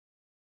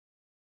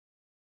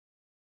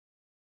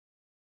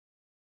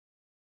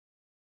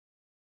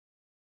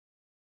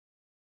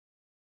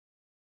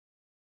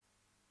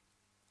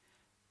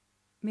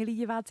Milí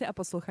diváci a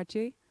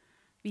posluchači,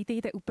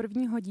 vítejte u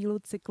prvního dílu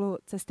cyklu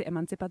Cesty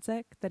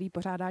emancipace, který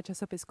pořádá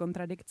časopis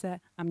Kontradikce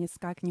a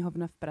Městská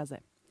knihovna v Praze.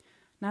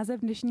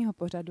 Název dnešního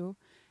pořadu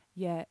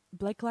je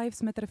Black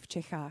Lives Matter v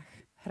Čechách,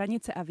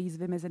 hranice a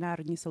výzvy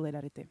mezinárodní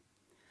solidarity.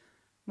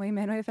 Moje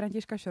jméno je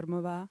Františka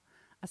Schormová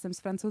a jsem z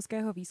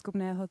francouzského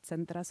výzkumného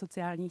centra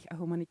sociálních a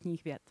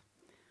humanitních věd.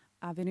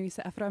 A věnuji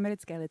se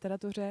afroamerické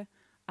literatuře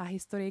a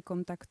historii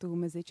kontaktů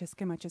mezi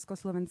Českem a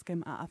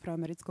Československem a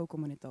afroamerickou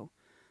komunitou.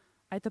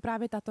 A je to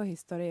právě tato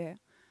historie,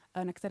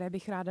 na které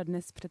bych ráda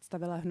dnes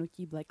představila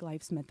hnutí Black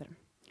Lives Matter.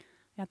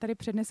 Já tady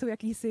přednesu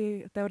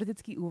jakýsi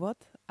teoretický úvod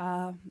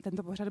a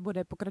tento pořad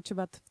bude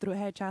pokračovat v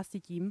druhé části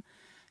tím,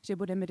 že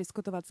budeme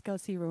diskutovat s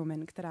Kelsey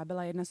Roman, která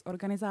byla jedna z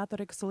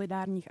organizátorek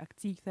solidárních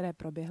akcí, které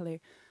proběhly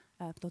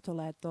toto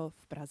léto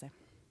v Praze.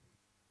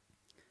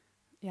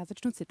 Já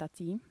začnu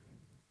citací.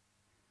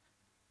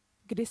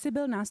 Kdysi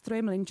byl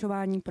nástrojem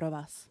lynčování pro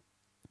vás.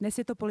 Dnes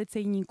je to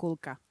policejní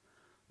kulka.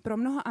 Pro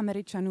mnoho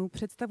Američanů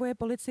představuje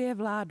policie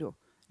vládu,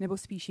 nebo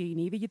spíš její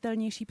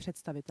nejviditelnější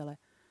představitele.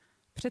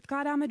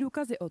 Předkládáme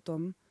důkazy o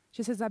tom,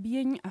 že se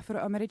zabíjení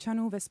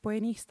Afroameričanů ve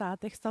Spojených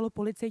státech stalo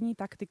policejní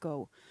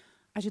taktikou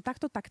a že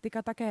takto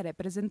taktika také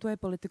reprezentuje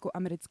politiku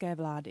americké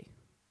vlády.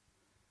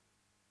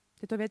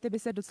 Tyto věty by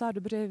se docela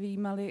dobře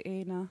vyjímaly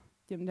i na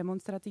těm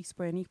demonstracích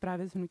spojených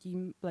právě s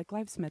hnutím Black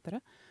Lives Matter,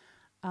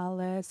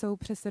 ale jsou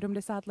přes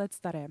 70 let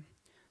staré.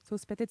 Jsou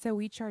z petice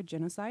We Charge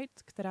Genocide,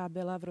 která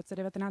byla v roce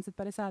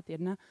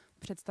 1951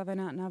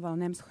 představena na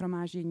valném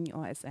shromáždění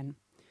OSN.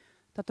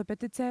 Tato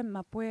petice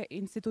mapuje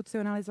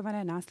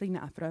institucionalizované násilí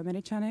na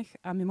Afroameričanech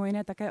a mimo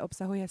jiné také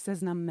obsahuje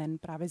seznam jmen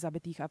právě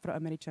zabitých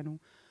Afroameričanů.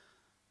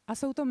 A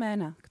jsou to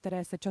jména,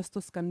 které se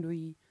často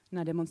skandují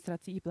na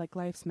demonstracích Black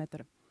Lives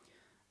Matter.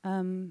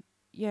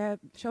 Je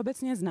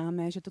všeobecně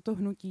známé, že toto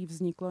hnutí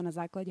vzniklo na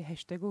základě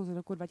hashtagu z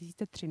roku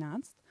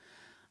 2013,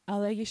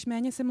 ale již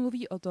méně se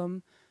mluví o tom,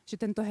 že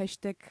tento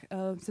hashtag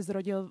se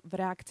zrodil v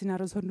reakci na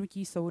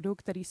rozhodnutí soudu,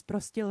 který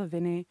zprostil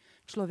viny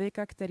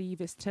člověka, který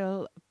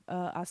vystřelil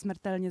a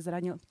smrtelně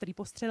zranil, který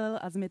postřelil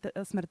a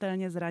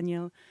smrtelně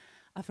zranil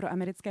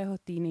afroamerického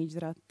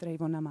teenagera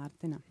Trayvona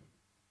Martina.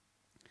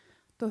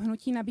 To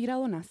hnutí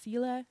nabíralo na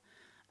síle,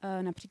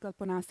 například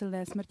po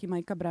násilné smrti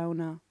Mikea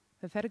Browna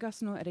ve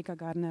Fergusonu, Erika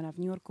Garnera v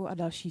New Yorku a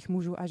dalších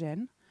mužů a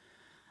žen.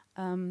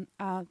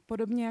 A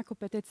podobně jako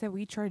petice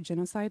We Charge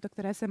Genocide, o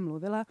které jsem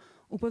mluvila,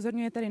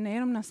 upozorňuje tedy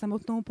nejenom na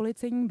samotnou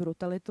policejní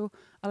brutalitu,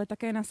 ale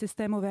také na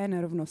systémové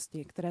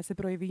nerovnosti, které se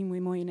projeví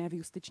mimo jiné v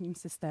justičním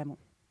systému.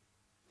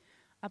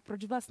 A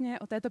proč vlastně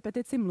o této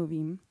petici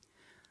mluvím?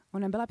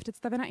 Ona byla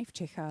představena i v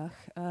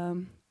Čechách,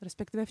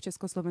 respektive v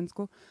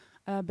Československu.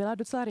 Byla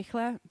docela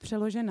rychle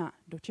přeložena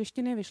do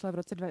češtiny, vyšla v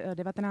roce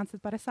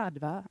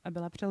 1952 a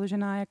byla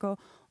přeložena jako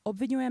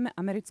Obviňujeme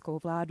americkou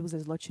vládu ze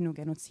zločinu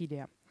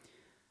genocidia.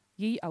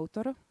 Její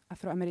autor,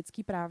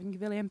 afroamerický právník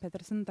William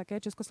Peterson, také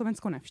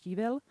Československo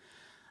navštívil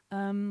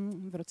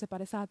v roce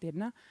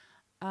 1951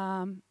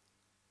 a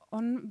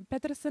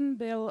Peterson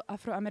byl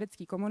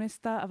afroamerický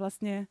komunista a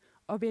vlastně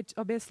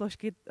obě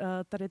složky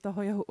tady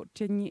toho jeho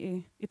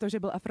určení, i to, že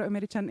byl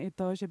Afroameričan, i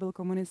to, že byl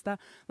komunista,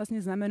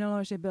 vlastně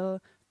znamenalo, že byl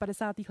v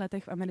 50.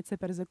 letech v Americe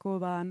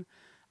perzekuován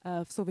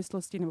v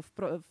souvislosti nebo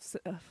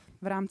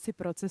v rámci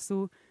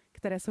procesů,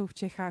 které jsou v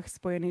Čechách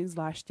spojeny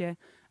zvláště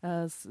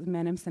s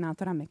jménem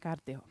senátora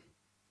McCarthyho.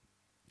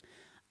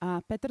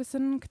 A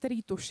Peterson,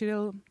 který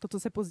tušil to, co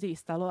se později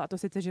stalo, a to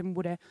sice, že mu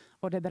bude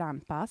odebrán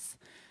pas,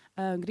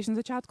 když na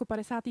začátku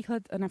 50.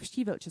 let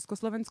navštívil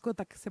Československo,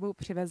 tak sebou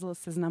přivezl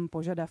seznam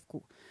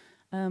požadavků,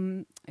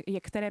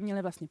 které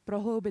měly vlastně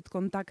prohloubit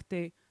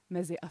kontakty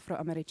mezi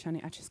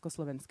Afroameričany a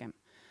Československem.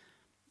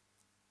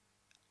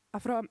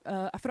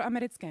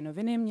 Afroamerické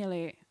noviny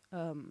měly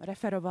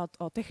referovat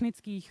o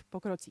technických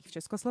pokrocích v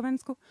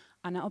Československu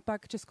a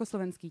naopak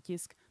československý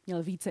tisk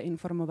měl více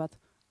informovat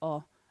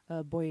o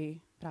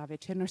boji právě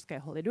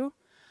černošského lidu.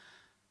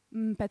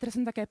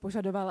 Peterson také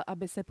požadoval,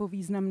 aby se po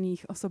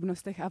významných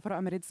osobnostech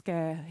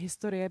afroamerické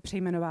historie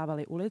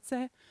přejmenovávaly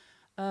ulice,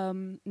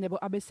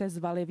 nebo aby se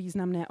zvaly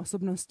významné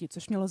osobnosti,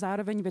 což mělo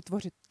zároveň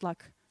vytvořit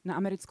tlak na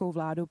americkou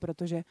vládu,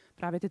 protože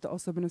právě tyto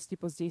osobnosti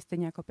později,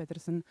 stejně jako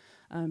Peterson,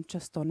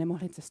 často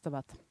nemohly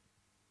cestovat.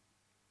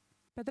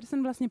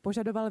 Peterson vlastně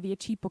požadoval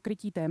větší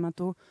pokrytí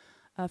tématu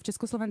v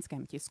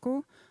československém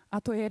tisku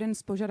a to je jeden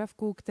z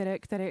požadavků,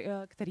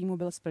 který mu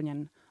byl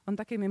splněn. On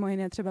taky mimo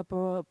jiné třeba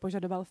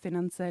požadoval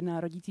finance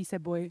na rodící se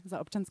boj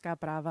za občanská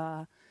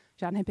práva a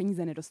žádné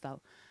peníze nedostal.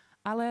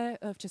 Ale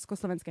v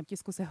československém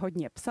tisku se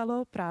hodně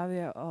psalo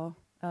právě o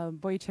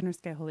boji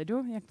černošského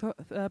lidu, jak to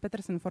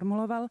Peterson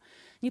formuloval.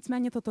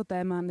 Nicméně toto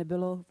téma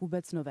nebylo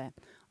vůbec nové.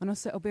 Ono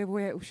se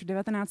objevuje už v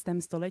 19.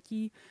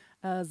 století,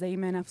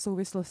 zejména v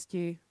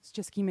souvislosti s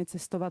českými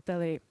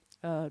cestovateli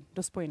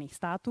do Spojených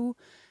států,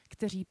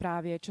 kteří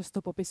právě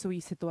často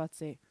popisují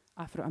situaci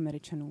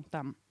Afroameričanů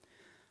tam.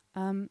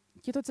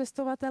 Tito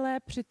cestovatelé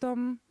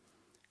přitom,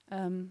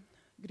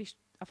 když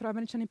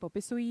Afroameričany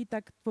popisují,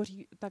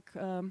 tak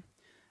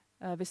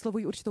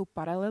vyslovují určitou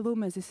paralelu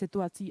mezi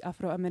situací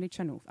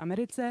Afroameričanů v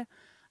Americe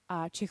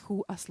a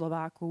Čechů a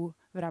Slováků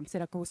v rámci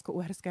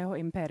Rakousko-Uherského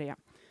impéria.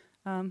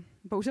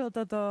 Bohužel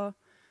tato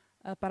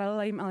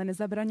paralela jim ale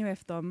nezabraňuje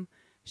v tom,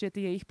 že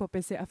ty jejich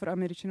popisy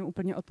Afroameričanů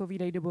úplně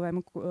odpovídají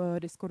dobovému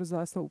diskurzu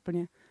a jsou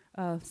úplně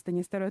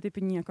stejně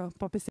stereotypní jako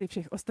popisy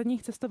všech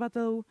ostatních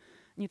cestovatelů.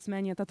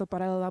 Nicméně tato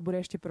paralela bude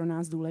ještě pro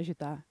nás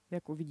důležitá,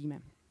 jak uvidíme.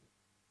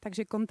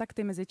 Takže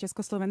kontakty mezi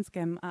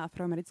Československem a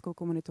afroamerickou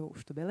komunitou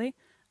už to byly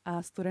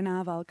a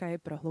studená válka je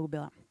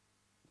prohloubila.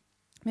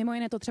 Mimo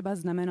jiné to třeba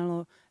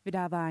znamenalo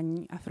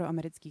vydávání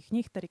afroamerických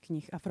knih, tedy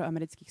knih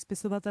afroamerických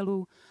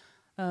spisovatelů.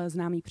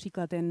 Známý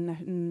příklad je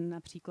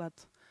například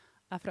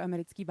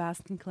afroamerický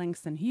básník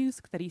Langston Hughes,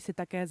 který si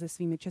také se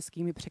svými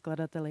českými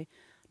překladateli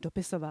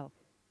dopisoval.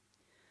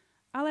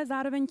 Ale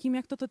zároveň tím,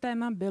 jak toto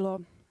téma bylo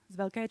z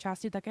velké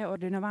části také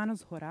ordinováno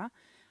zhora,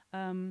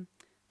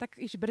 tak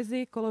již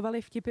brzy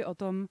kolovaly vtipy o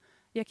tom,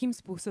 jakým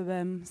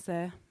způsobem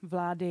se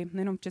vlády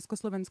nejenom v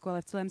Československu,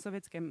 ale v celém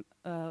sovětském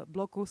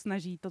bloku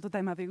snaží toto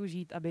téma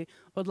využít, aby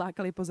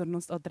odlákali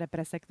pozornost od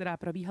represe, která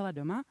probíhala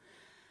doma.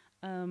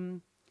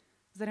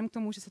 Vzhledem k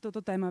tomu, že se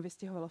toto téma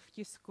vystěhovalo v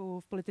tisku,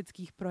 v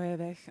politických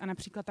projevech a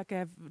například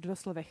také v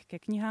doslovech ke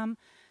knihám,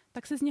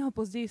 tak se z něho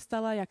později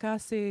stala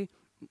jakási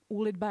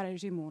úlitba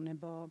režimu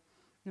nebo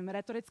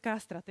retorická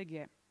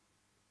strategie.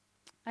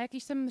 A jak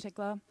již jsem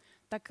řekla,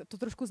 tak to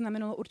trošku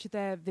znamenalo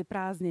určité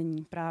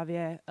vyprázdnění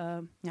právě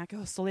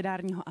nějakého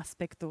solidárního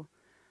aspektu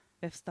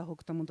ve vztahu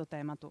k tomuto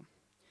tématu.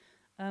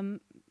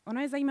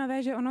 Ono je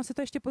zajímavé, že ono se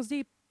to ještě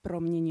později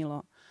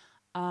proměnilo.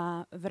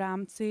 A v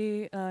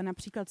rámci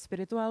například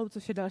spirituálu,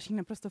 což je další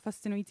naprosto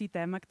fascinující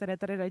téma, které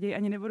tady raději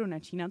ani nebudu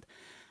načínat,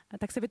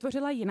 tak se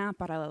vytvořila jiná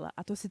paralela.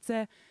 A to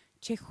sice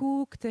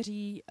Čechů,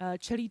 kteří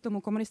čelí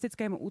tomu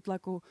komunistickému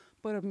útlaku,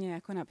 podobně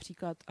jako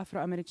například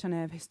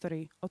Afroameričané v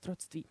historii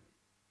otroctví.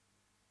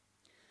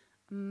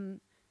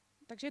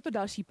 Takže je to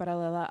další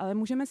paralela, ale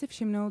můžeme si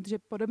všimnout, že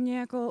podobně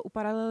jako u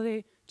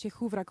paralely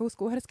Čechů v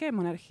rakousko-uherské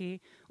monarchii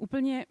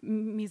úplně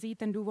mizí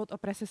ten důvod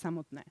oprese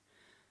samotné.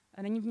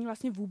 Není v ní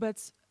vlastně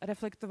vůbec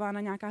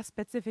reflektována nějaká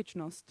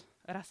specifičnost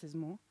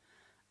rasismu.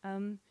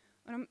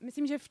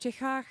 Myslím, že v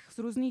Čechách z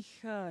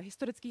různých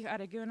historických a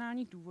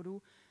regionálních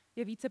důvodů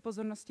je více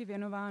pozornosti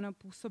věnováno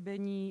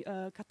působení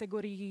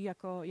kategorií,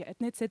 jako je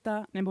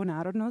etnicita nebo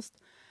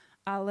národnost,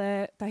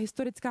 ale ta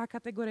historická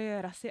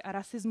kategorie rasy a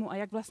rasismu a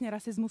jak vlastně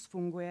rasismus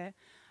funguje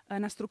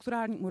na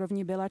strukturální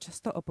úrovni byla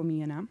často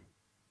opomíjena.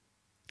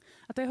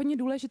 A to je hodně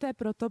důležité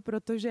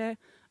protože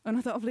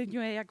ono to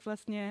ovlivňuje, jak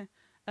vlastně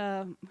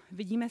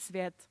vidíme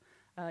svět,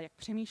 jak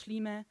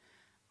přemýšlíme.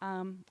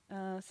 A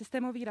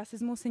systémový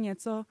rasismus je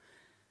něco,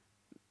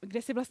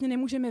 kde si vlastně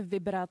nemůžeme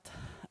vybrat,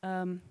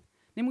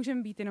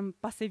 nemůžeme být jenom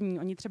pasivní.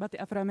 Oni třeba ty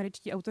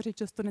afroameričtí autoři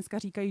často dneska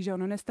říkají, že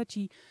ono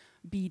nestačí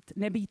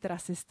nebýt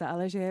rasista,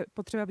 ale že je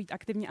potřeba být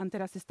aktivně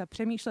antirasista,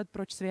 přemýšlet,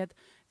 proč svět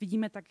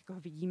vidíme tak, jak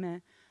ho vidíme,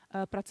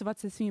 pracovat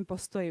se svými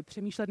postoji,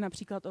 přemýšlet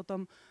například o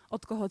tom,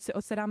 od koho si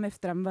odsedáme v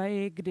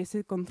tramvaji, kdy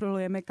si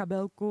kontrolujeme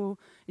kabelku,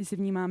 jestli v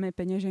ní máme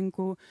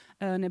peněženku,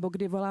 nebo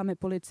kdy voláme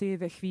policii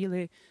ve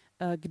chvíli,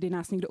 kdy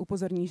nás někdo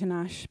upozorní, že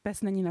náš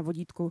pes není na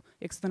vodítku,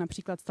 jak se to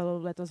například stalo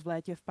letos v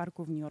létě v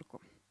parku v New Yorku.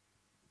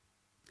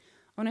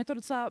 On je to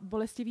docela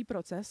bolestivý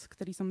proces,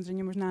 který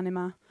samozřejmě možná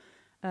nemá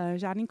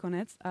žádný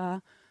konec a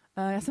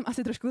já jsem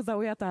asi trošku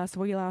zaujatá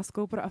svojí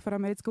láskou pro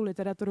afroamerickou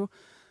literaturu,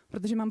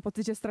 protože mám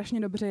pocit, že strašně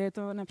dobře je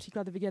to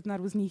například vidět na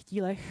různých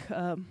dílech,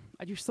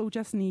 ať už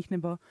současných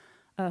nebo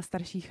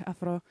starších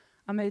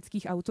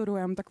afroamerických autorů.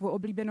 Já mám takovou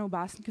oblíbenou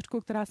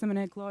básníčku, která se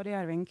jmenuje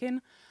Claudia Rankine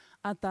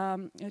a ta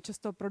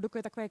často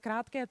produkuje takové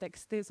krátké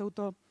texty, jsou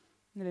to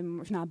nevím,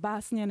 možná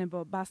básně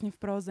nebo básně v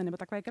próze nebo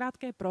takové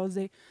krátké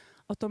prózy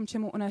o tom,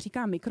 čemu ona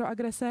říká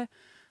mikroagrese.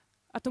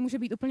 A to může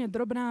být úplně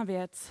drobná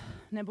věc,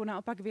 nebo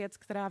naopak věc,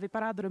 která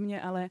vypadá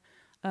drobně, ale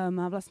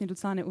má vlastně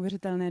docela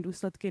neuvěřitelné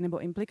důsledky nebo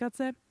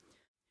implikace.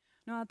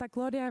 No a ta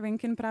Claudia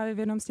Rankine právě v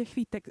jednom z těch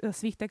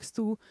svých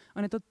textů,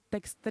 on je to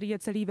text, který je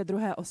celý ve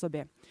druhé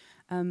osobě.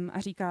 A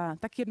říká,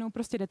 tak jednou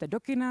prostě jdete do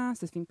kina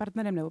se svým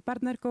partnerem nebo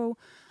partnerkou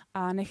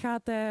a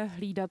necháte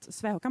hlídat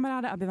svého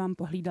kamaráda, aby vám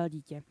pohlídal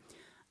dítě.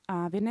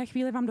 A v jedné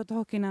chvíli vám do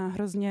toho kina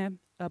hrozně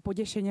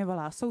poděšeně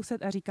volá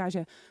soused a říká,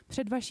 že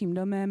před vaším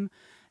domem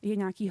je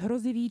nějaký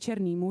hrozivý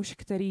černý muž,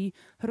 který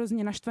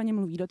hrozně naštvaně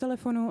mluví do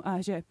telefonu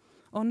a že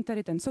on,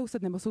 tedy ten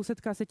soused nebo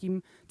sousedka, se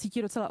tím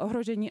cítí docela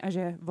ohrožení a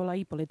že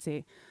volají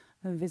policii.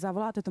 Vy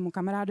zavoláte tomu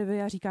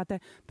kamarádovi a říkáte,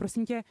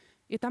 prosím tě,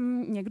 je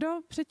tam někdo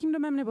před tím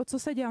domem nebo co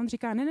se děje? On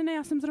říká, ne,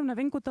 já jsem zrovna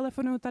venku,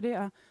 telefonuju tady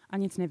a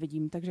nic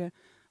nevidím. Takže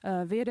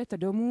vyjedete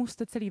domů,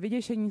 jste celý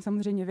vyděšení,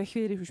 samozřejmě ve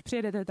chvíli, když už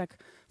přijedete, tak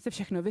se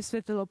všechno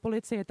vysvětlilo,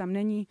 policie tam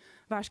není,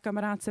 váš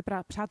kamarád se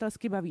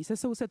přátelsky baví se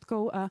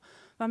sousedkou a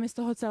vám je z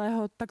toho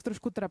celého tak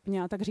trošku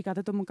trapně a tak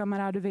říkáte tomu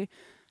kamarádovi,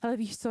 hele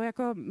víš co,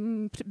 jako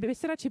by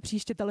si radši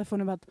příště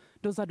telefonovat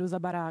dozadu za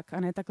barák a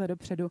ne takhle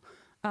dopředu.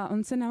 A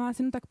on se na vás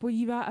jen tak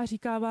podívá a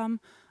říká vám,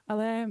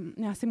 ale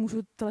já si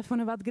můžu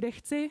telefonovat, kde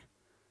chci?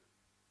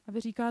 A vy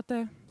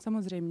říkáte,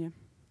 samozřejmě.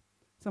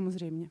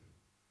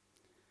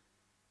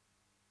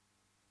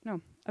 No,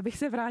 abych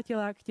se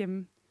vrátila k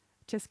těm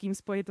českým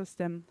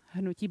spojitostem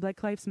Hnutí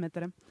Black Lives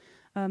Matter.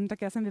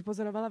 tak já jsem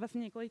vypozorovala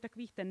vlastně několik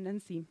takových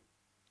tendencí.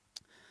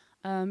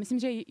 Myslím,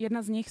 že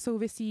jedna z nich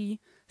souvisí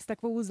s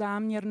takovou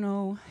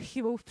záměrnou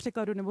chybou v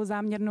překladu nebo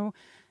záměrnou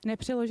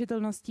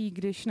nepřeložitelností,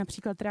 když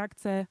například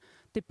reakce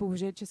typu,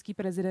 že český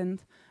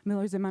prezident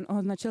Miloš Zeman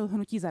označil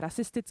hnutí za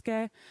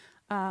rasistické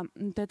a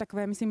to je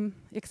takové, myslím,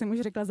 jak jsem už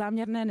řekla,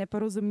 záměrné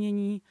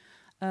neporozumění,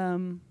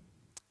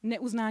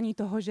 neuznání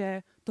toho,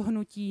 že to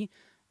hnutí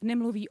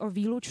nemluví o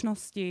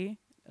výlučnosti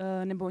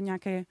nebo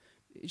nějaké,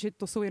 že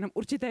to jsou jenom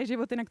určité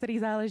životy, na kterých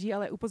záleží,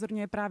 ale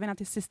upozorňuje právě na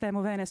ty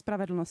systémové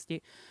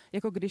nespravedlnosti,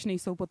 jako když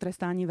nejsou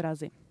potrestáni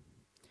vrazi.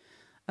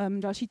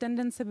 Další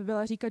tendence by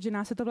byla říkat, že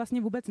nás se to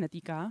vlastně vůbec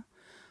netýká,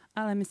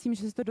 ale myslím,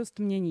 že se to dost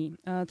mění.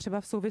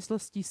 Třeba v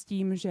souvislosti s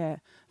tím, že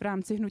v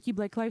rámci hnutí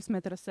Black Lives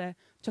Matter se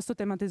často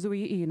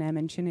tematizují i jiné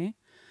menšiny.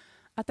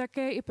 A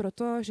také i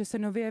proto, že se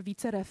nově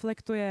více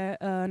reflektuje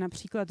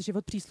například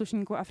život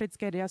příslušníků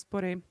africké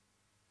diaspory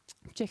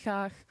v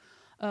Čechách,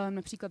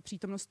 například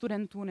přítomnost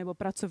studentů nebo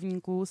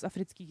pracovníků z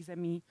afrických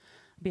zemí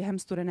během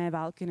studené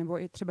války nebo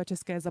i třeba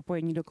české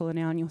zapojení do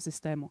koloniálního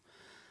systému.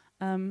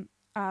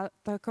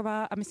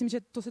 A myslím, že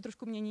to se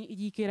trošku mění i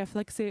díky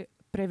reflexi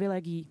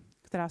privilegií,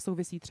 která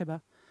souvisí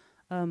třeba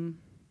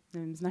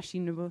nevím, s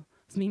naším nebo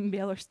s mým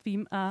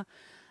běložstvím a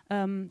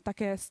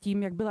také s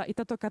tím, jak byla i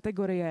tato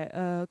kategorie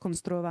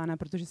konstruována,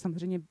 protože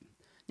samozřejmě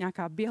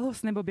nějaká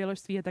bělost nebo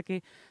běložství je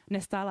taky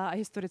nestálá a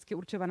historicky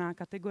určovaná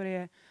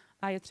kategorie.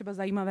 A je třeba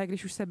zajímavé,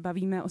 když už se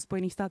bavíme o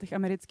Spojených státech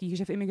amerických,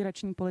 že v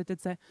imigrační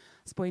politice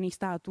Spojených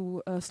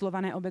států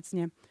Slované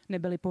obecně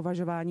nebyli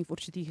považováni v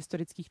určitých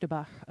historických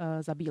dobách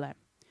za bílé.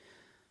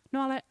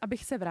 No ale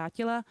abych se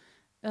vrátila,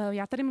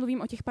 já tady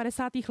mluvím o těch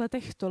 50.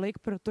 letech tolik,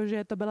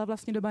 protože to byla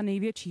vlastně doba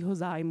největšího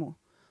zájmu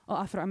o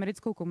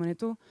afroamerickou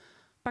komunitu.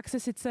 Pak se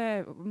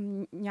sice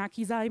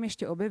nějaký zájem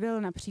ještě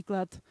objevil,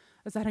 například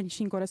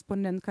zahraniční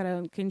korespondent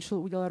Karel Kinšl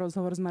udělal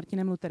rozhovor s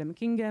Martinem Lutherem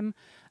Kingem,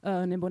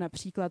 nebo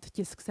například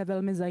tisk se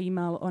velmi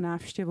zajímal o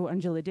návštěvu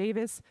Angely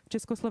Davis v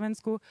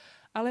Československu,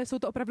 ale jsou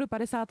to opravdu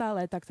 50.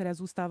 léta, které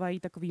zůstávají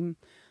takovým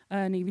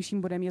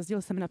nejvyšším bodem.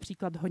 Jezdil jsem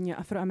například hodně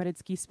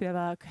afroamerický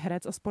zpěvák,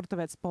 herec a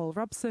sportovec Paul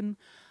Robeson,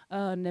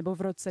 nebo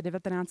v roce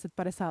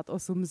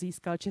 1958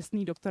 získal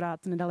čestný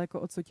doktorát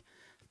nedaleko odsud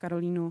v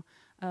Karolínu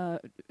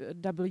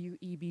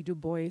W.E.B. Du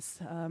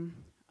Bois,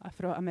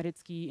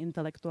 afroamerický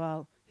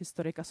intelektuál,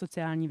 historik a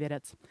sociální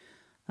vědec.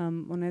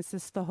 On se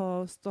z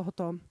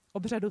tohoto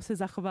obřadu si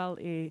zachoval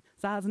i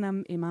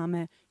záznam, i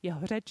máme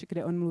jeho řeč,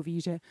 kde on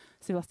mluví, že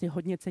si vlastně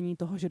hodně cení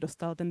toho, že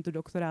dostal tento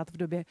doktorát v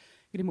době,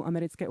 kdy mu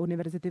americké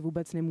univerzity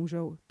vůbec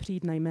nemůžou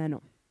přijít na jméno.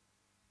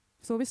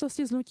 V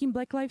souvislosti s hnutím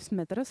Black Lives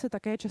Matter se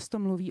také často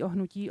mluví o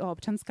hnutí o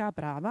občanská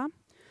práva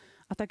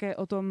a také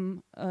o tom,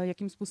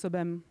 jakým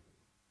způsobem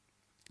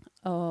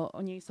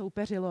o něj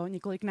soupeřilo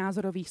několik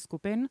názorových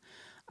skupin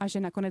a že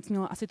nakonec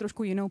mělo asi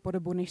trošku jinou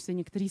podobu, než si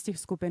někteří z těch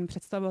skupin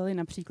představovali,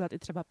 například i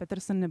třeba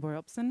Peterson nebo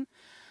Robson.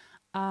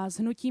 A s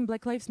hnutím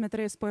Black Lives Matter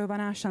je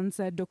spojovaná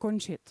šance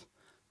dokončit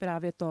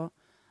právě to,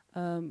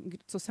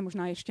 co se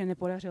možná ještě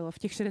nepodařilo v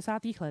těch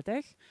 60.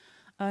 letech.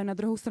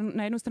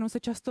 Na jednu stranu se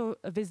často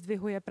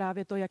vyzdvihuje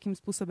právě to, jakým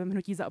způsobem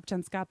hnutí za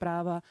občanská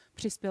práva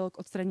přispělo k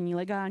odstranění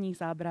legálních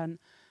zábran,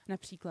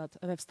 například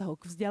ve vztahu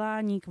k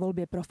vzdělání, k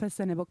volbě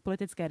profese nebo k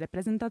politické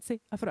reprezentaci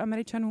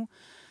Afroameričanů.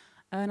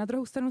 Na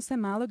druhou stranu se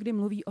málo kdy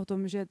mluví o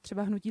tom, že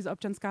třeba hnutí za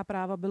občanská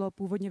práva bylo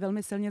původně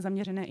velmi silně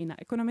zaměřené i na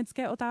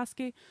ekonomické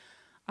otázky,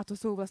 a to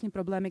jsou vlastně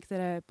problémy,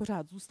 které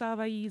pořád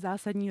zůstávají,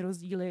 zásadní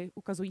rozdíly,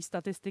 ukazují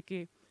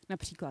statistiky,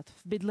 například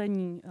v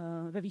bydlení,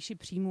 ve výši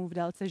příjmů, v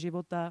délce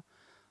života,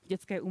 v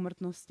dětské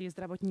úmrtnosti,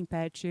 zdravotní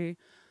péči.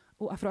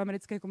 U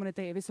afroamerické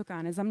komunity je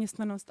vysoká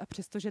nezaměstnanost a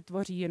přestože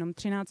tvoří jenom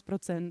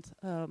 13%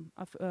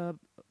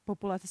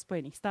 populace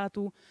Spojených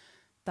států,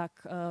 tak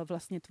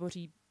vlastně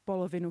tvoří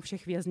polovinu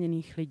všech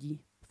vězněných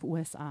lidí v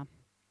USA.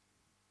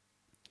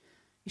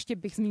 Ještě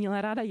bych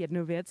zmínila ráda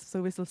jednu věc v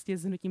souvislosti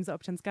s hnutím za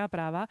občanská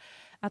práva,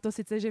 a to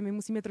sice, že my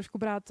musíme trošku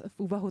brát v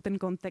úvahu ten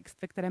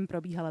kontext, ve kterém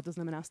probíhala, to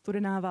znamená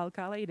studená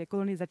válka, ale i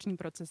dekolonizační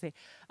procesy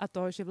a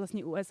to, že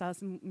vlastně USA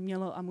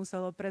mělo a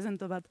muselo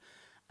prezentovat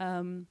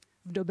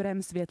v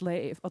dobrém světle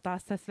i v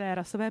otázce své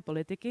rasové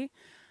politiky.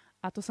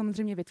 A to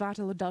samozřejmě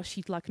vytvářelo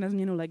další tlak na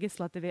změnu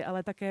legislativy,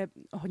 ale také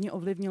hodně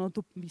ovlivnilo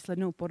tu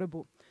výslednou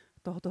podobu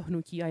tohoto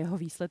hnutí a jeho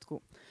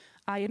výsledku.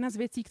 A jedna z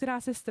věcí,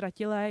 která se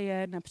ztratila,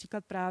 je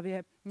například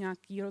právě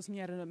nějaký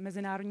rozměr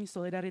mezinárodní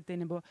solidarity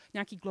nebo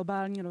nějaký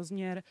globální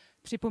rozměr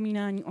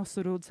připomínání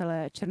osudu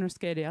celé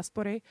černošské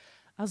diaspory.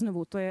 A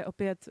znovu, to je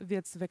opět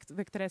věc,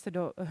 ve které se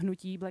do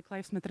hnutí Black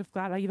Lives Matter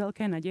vkládají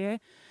velké naděje.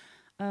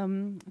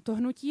 To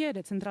hnutí je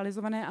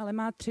decentralizované, ale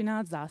má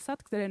 13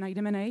 zásad, které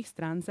najdeme na jejich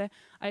stránce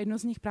a jedno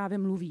z nich právě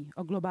mluví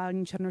o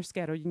globální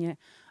černošské rodině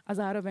a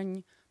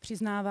zároveň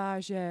přiznává,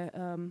 že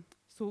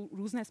jsou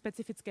různé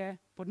specifické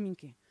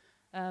podmínky,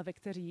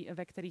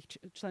 ve kterých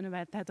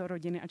členové této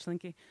rodiny a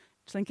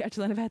členky a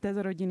členové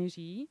této rodiny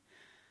žijí.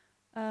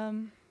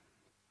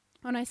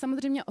 Ona je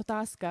samozřejmě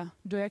otázka,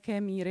 do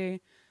jaké míry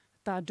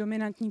ta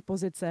dominantní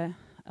pozice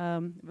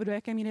Do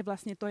jaké míry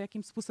vlastně to,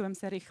 jakým způsobem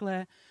se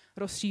rychle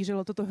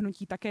rozšířilo toto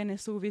hnutí, také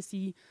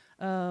nesouvisí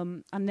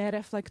a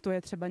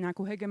nereflektuje třeba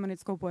nějakou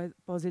hegemonickou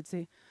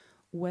pozici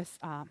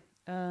USA.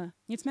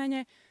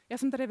 Nicméně já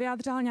jsem tady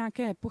vyjádřila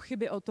nějaké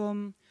pochyby o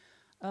tom,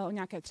 o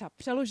nějaké třeba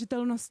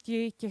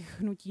přeložitelnosti těch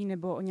hnutí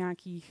nebo o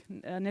nějakých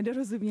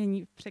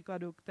nedorozumění v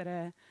překladu,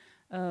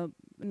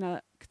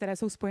 které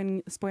jsou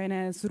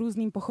spojené s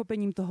různým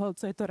pochopením toho,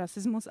 co je to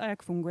rasismus a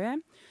jak funguje.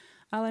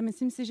 Ale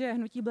myslím si, že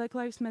hnutí Black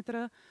Lives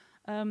Matter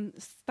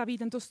staví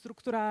tento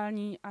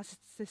strukturální a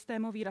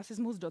systémový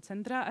rasismus do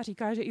centra a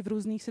říká, že i v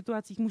různých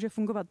situacích může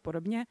fungovat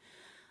podobně.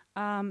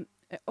 A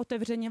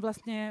otevřeně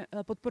vlastně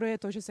podporuje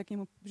to,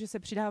 že se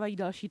přidávají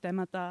další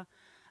témata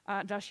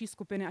a další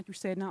skupiny, ať už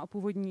se jedná o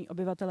původní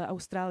obyvatele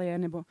Austrálie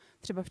nebo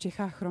třeba v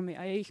Čechách Romy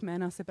a jejich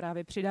jména se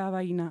právě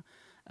přidávají na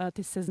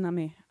ty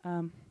seznamy,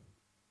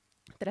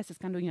 které se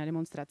skandují na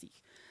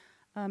demonstracích.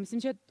 Myslím,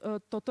 že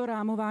toto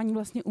rámování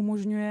vlastně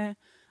umožňuje,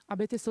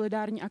 aby ty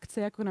solidární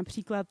akce, jako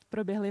například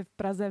proběhly v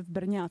Praze, v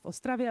Brně a v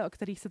Ostravě, o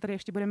kterých se tady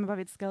ještě budeme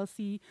bavit s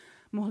Kelsey,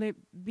 mohly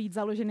být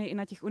založeny i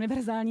na těch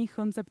univerzálních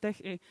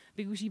konceptech i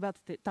využívat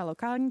ta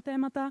lokální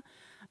témata.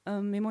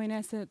 Mimo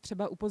jiné se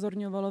třeba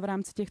upozorňovalo v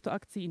rámci těchto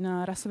akcí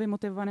na rasově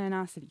motivované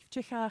násilí v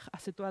Čechách a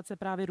situace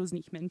právě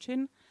různých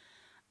menšin.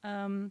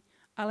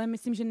 Ale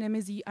myslím, že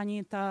nemizí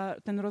ani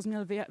ten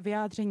rozměr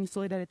vyjádření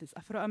solidarity s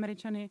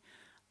Afroameričany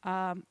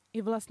a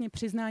i vlastně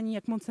přiznání,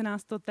 jak moc se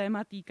nás to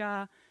téma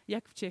týká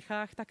jak v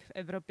Čechách, tak v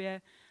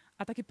Evropě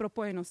a taky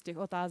propojenost těch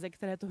otázek,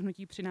 které to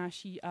hnutí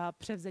přináší a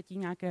převzetí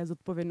nějaké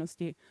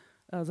zodpovědnosti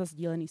za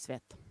sdílený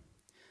svět.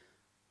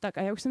 Tak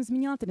a já už jsem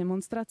zmínila ty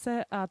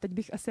demonstrace a teď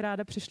bych asi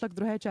ráda přišla k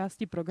druhé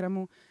části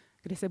programu,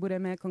 kdy se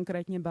budeme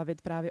konkrétně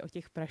bavit právě o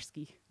těch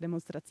pražských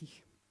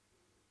demonstracích.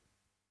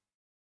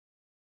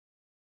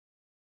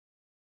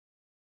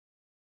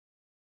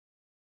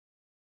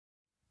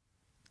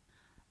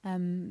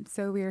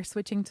 So we are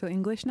switching to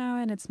English now,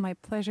 and it's my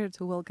pleasure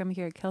to welcome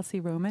here Kelsey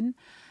Roman,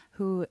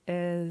 who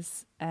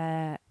is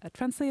a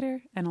translator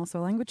and also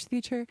a language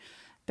teacher,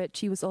 but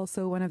she was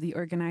also one of the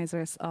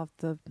organizers of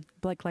the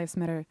Black Lives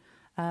Matter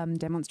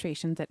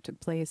demonstration that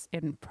took place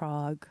in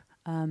Prague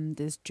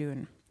this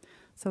June.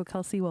 So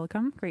Kelsey,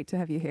 welcome. Great to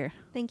have you here.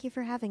 Thank you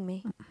for having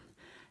me.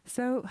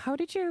 So how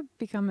did you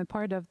become a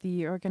part of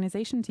the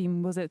organization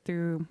team? Was it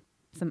through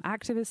some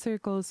activist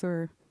circles,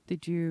 or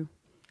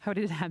how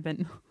did it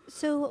happen?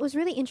 So what was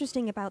really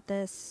interesting about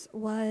this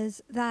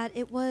was that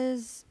it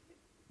was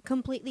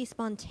completely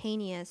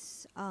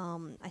spontaneous,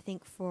 I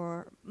think,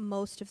 for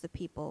most of the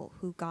people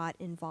who got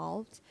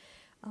involved.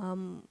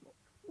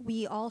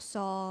 We all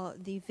saw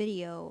the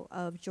video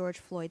of George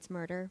Floyd's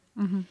murder.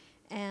 Mm-hmm.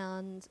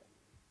 And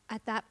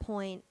at that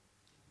point,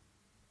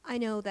 I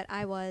know that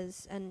I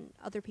was and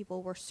other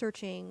people were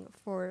searching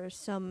for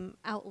some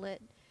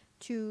outlet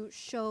to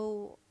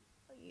show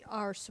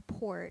our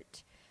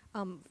support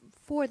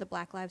for the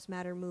Black Lives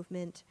Matter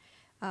movement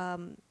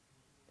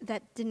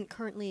that didn't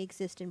currently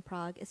exist in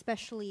Prague,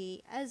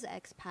 especially as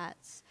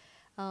expats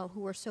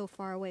who were so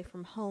far away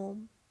from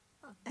home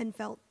and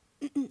felt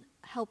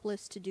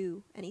helpless to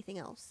do anything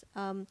else.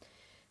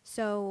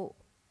 So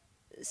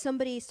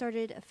somebody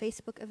started a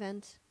Facebook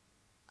event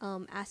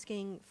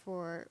asking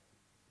for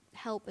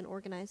help in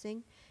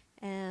organizing,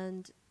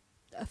 and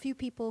a few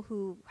people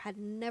who had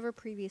never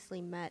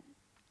previously met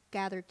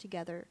gathered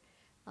together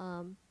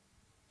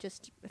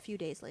just a few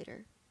days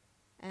later,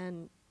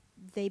 and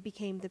they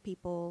became the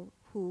people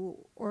who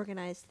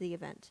organized the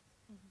event.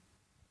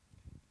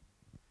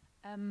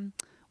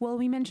 Well,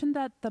 we mentioned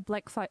that the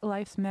Black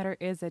Lives Matter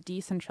is a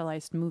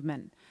decentralized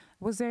movement.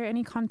 Was there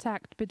any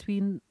contact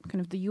between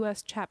kind of the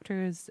US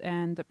chapters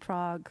and the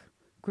Prague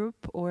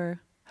group,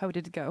 or how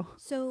did it go?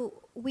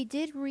 So we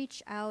did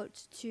reach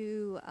out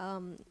to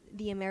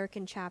the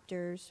American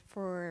chapters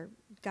for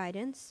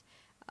guidance,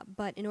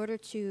 but in order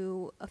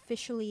to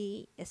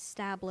officially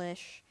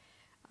establish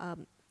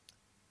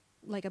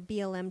like a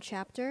BLM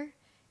chapter,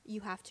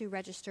 you have to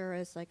register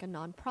as like a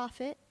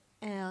nonprofit,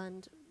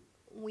 and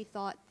we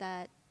thought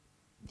that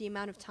the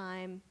amount of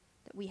time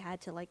that we had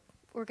to like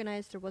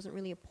organize, there wasn't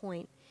really a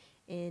point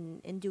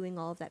in doing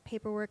all of that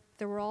paperwork.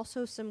 There were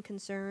also some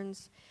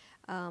concerns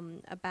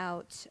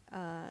about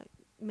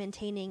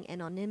maintaining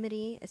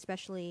anonymity,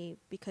 especially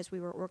because we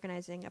were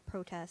organizing a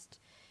protest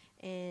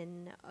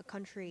in a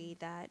country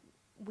that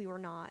we were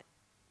not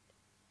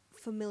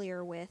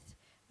familiar with.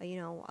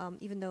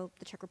 Even though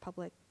the Czech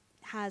Republic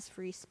has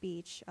free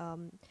speech,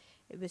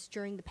 it was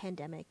during the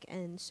pandemic,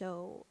 and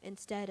so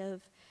instead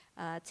of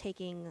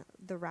taking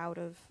the route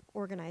of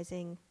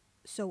organizing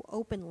so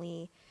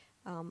openly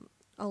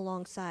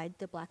alongside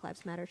the Black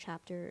Lives Matter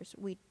chapters,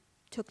 we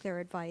took their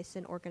advice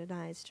and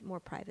organized more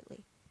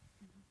privately.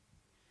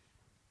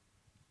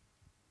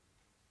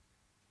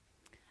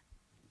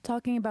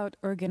 Talking about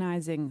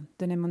organizing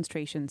the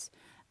demonstrations,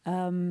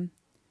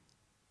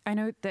 I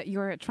know that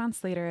you're a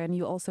translator, and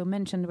you also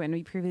mentioned when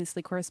we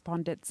previously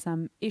corresponded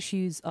some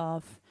issues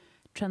of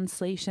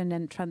translation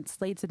and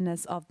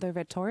translatedness of the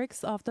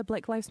rhetorics of the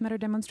Black Lives Matter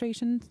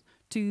demonstrations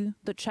to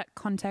the Czech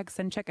context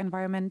and Czech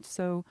environment.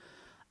 So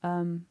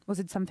Was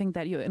it something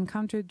that you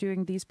encountered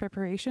during these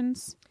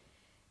preparations?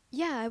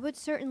 Yeah, I would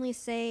certainly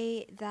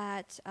say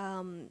that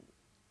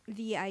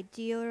the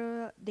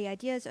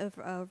ideas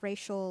of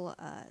racial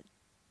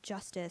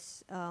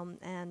justice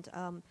and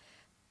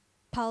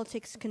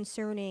politics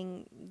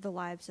concerning the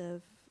lives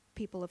of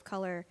people of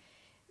color,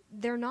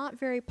 they're not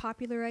very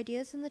popular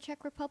ideas in the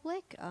Czech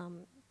Republic,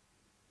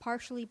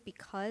 partially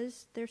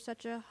because they're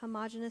such a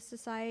homogenous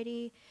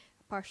society,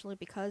 partially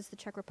because the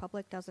Czech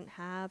Republic doesn't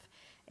have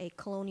a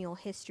colonial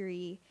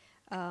history.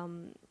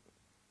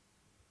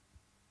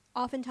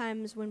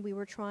 Oftentimes when we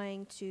were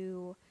trying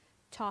to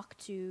talk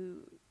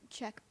to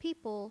Czech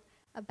people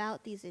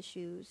about these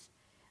issues,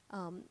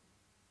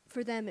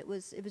 for them it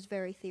was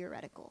very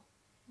theoretical.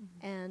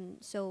 Mm-hmm. And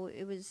so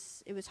it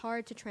was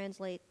hard to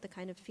translate the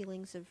kind of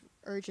feelings of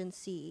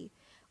urgency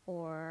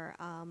or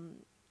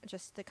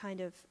just the kind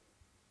of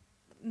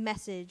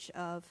message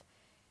of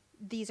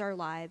these are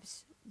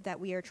lives that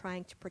we are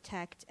trying to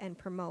protect and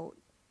promote,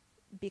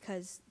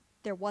 because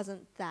there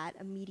wasn't that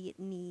immediate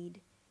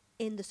need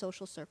in the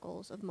social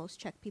circles of most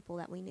Czech people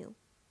that we knew.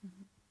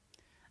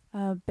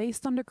 Mm-hmm.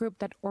 Based on the group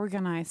that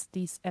organized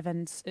these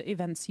events,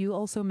 you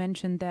also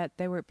mentioned that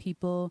there were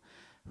people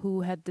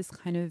who had this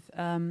kind of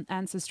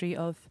ancestry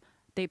of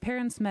their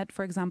parents met,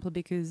 for example,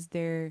 because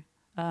they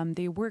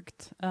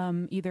worked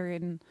either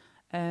in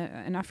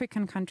an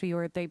African country,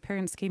 or their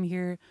parents came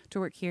here to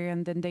work here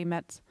and then they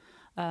met.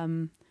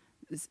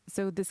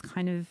 So this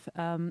kind of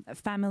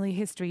family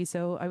history.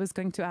 So I was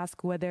going to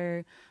ask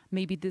whether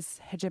maybe this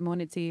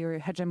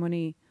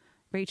hegemony,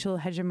 racial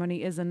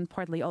hegemony, isn't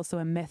partly also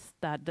a myth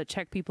that the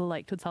Czech people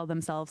like to tell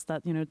themselves,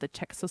 that, you know, the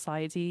Czech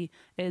society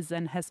is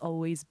and has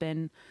always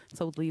been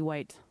totally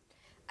white.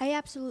 I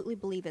absolutely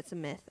believe it's a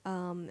myth,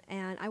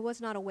 and I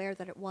was not aware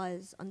that it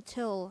was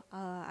until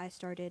I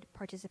started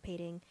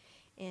participating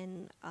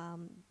in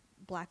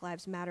Black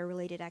Lives Matter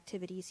related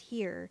activities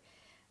here.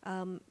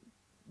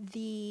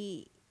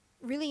 The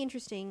really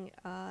interesting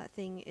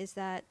thing is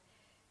that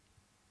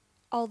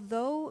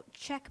although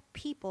Czech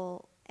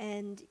people,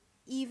 and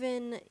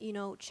even, you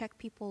know, Czech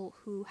people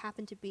who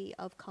happen to be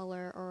of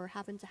color or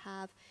happen to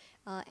have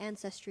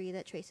ancestry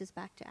that traces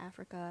back to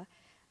Africa,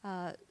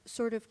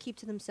 sort of keep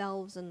to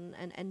themselves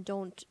and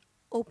don't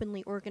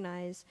openly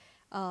organize,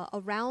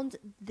 around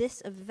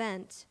this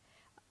event,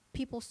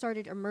 people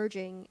started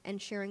emerging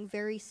and sharing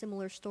very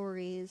similar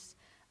stories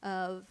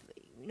of,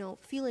 you know,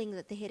 feeling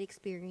that they had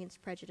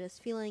experienced prejudice,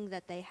 feeling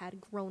that they had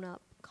grown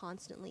up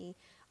constantly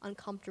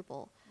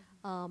uncomfortable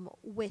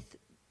with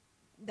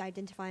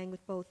identifying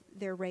with both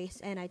their race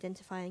and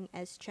identifying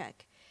as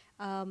Czech.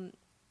 And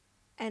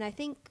I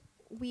think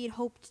we had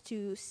hoped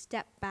to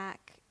step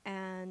back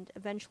and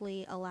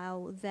eventually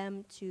allow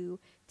them to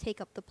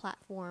take up the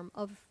platform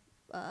of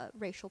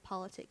racial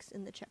politics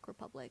in the Czech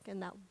Republic,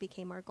 and that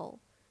became our goal.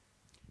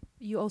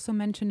 You also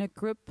mentioned a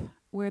group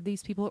where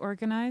these people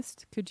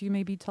organized. Could you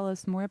maybe tell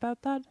us more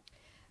about that?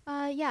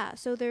 Yeah,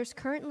 so there's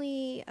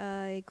currently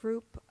a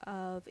group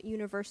of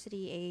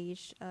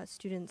university-aged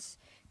students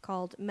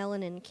called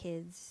Melanin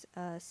Kids,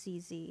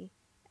 CZ,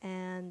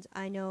 and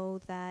I know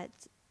that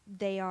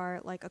they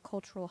are like a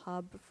cultural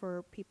hub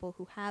for people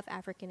who have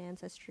African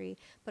ancestry,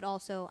 but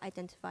also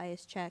identify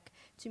as Czech,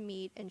 to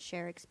meet and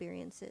share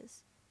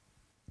experiences.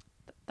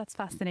 That's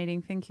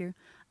fascinating. Thank you.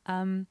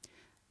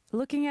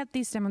 Looking at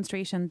these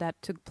demonstrations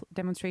that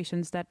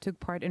took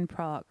part in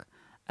Prague,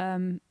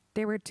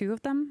 there were two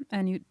of them,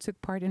 and you took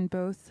part in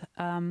both,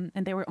 and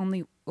they were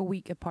only a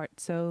week apart.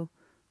 So,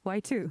 why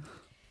two?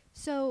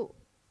 So,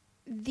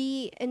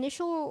 the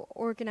initial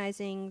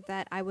organizing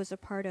that I was a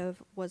part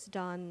of was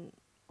done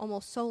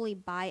almost solely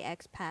by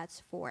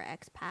expats for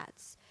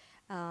expats.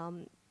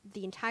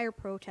 The entire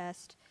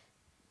protest,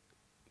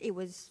 it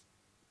was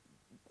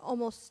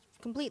almost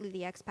completely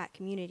the expat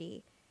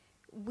community.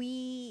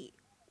 We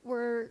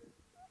were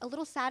a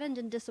little saddened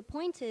and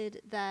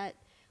disappointed that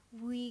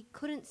we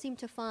couldn't seem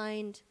to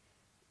find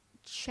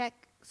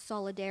Czech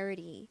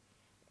solidarity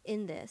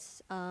in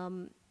this.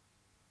 And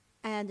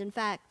in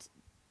fact,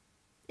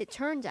 it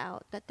turned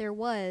out that there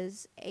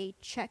was a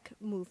Czech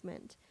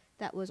movement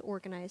that was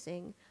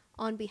organizing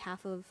on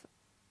behalf of,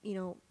 you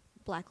know,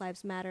 Black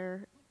Lives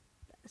Matter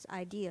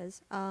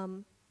ideas.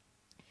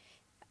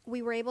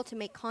 We were able to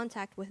make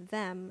contact with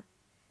them,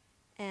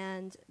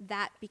 and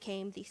that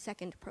became the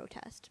second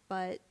protest.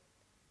 But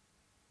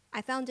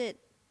I found it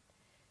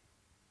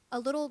a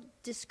little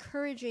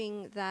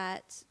discouraging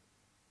that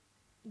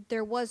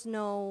there was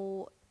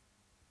no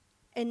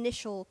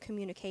initial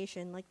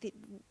communication. Like,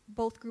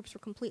 both groups were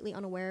completely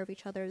unaware of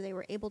each other. They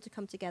were able to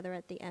come together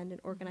at the end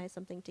and organize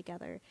something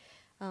together.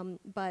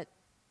 But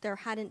there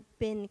hadn't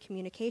been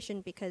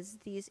communication because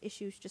these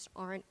issues just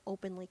aren't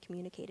openly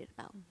communicated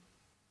about.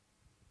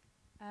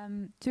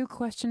 Two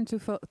questions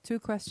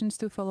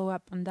to follow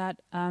up on that.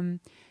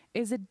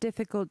 Is it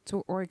difficult to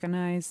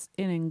organize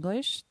in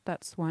English?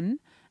 That's one.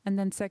 And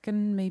then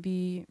second,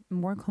 maybe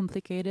more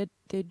complicated,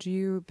 did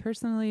you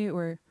personally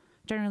or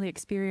generally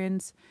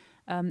experience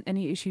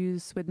any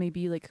issues with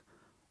maybe like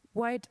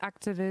white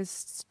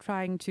activists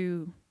trying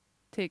to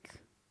take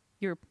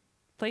your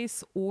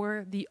place,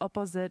 or the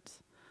opposite,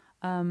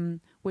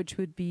 which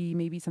would be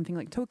maybe something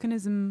like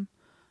tokenism,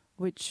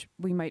 which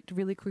we might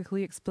really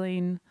quickly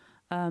explain,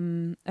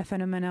 a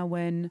phenomena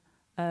when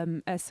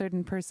a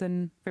certain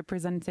person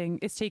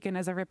is taken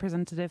as a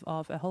representative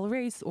of a whole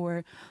race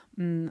or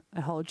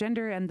a whole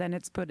gender, and then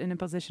it's put in a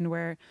position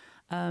where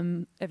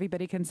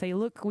everybody can say,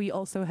 look, we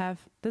also have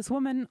this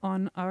woman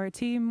on our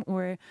team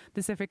or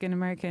this African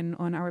American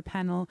on our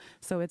panel,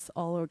 so it's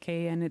all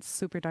okay and it's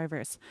super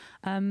diverse.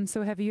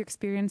 So have you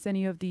experienced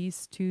any of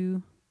these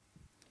two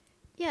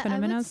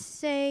phenomena? I would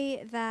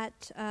say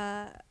that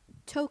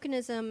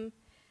tokenism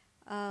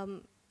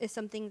is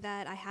something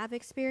that I have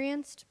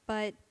experienced,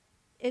 but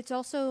it's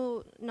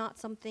also not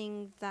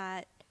something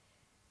that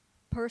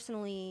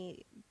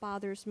personally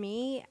bothers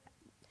me.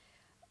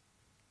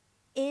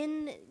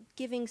 In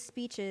giving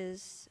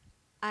speeches,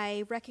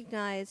 I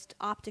recognized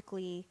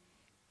optically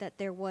that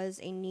there was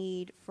a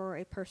need for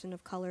a person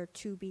of color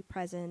to be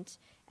present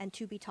and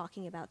to be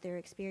talking about their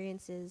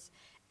experiences.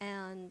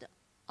 And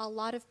a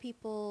lot of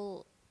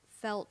people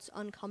felt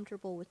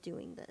uncomfortable with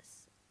doing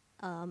this.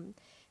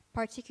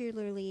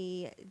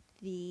 Particularly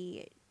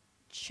the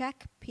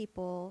Czech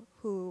people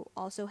who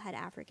also had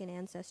African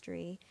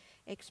ancestry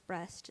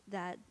expressed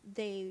that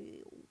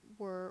they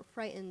were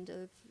frightened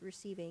of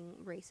receiving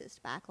racist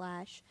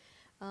backlash.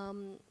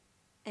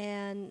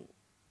 And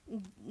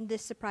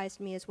this surprised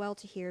me as well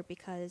to hear,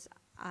 because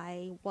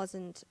I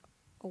wasn't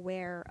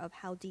aware of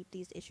how deep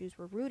these issues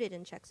were rooted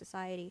in Czech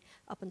society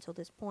up until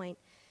this point.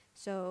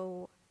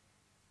 So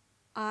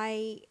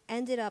I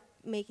ended up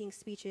making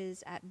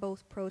speeches at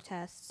both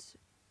protests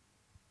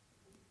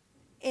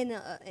in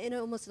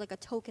almost like a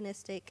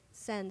tokenistic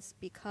sense,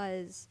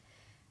 because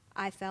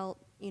I felt,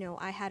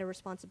 I had a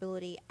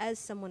responsibility as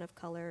someone of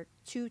color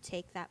to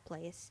take that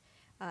place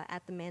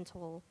at the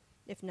mantle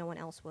if no one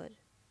else would.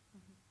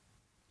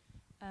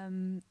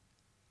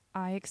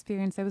 I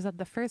was at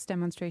the first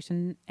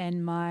demonstration,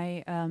 and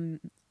my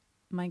kind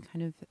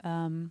of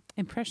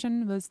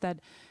impression was that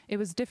it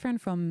was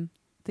different from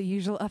the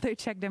usual other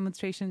Czech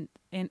demonstrations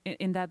in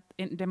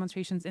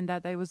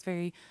that it was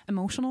very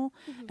emotional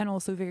and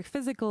also very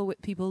physical,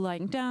 with people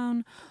lying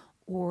down,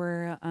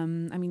 or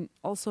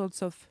all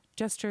sorts of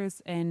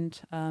gestures,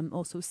 and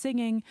also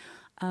singing.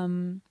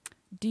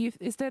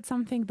 Is that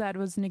something that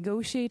was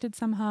negotiated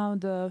somehow,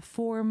 the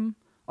form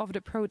of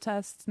the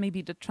protests,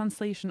 maybe the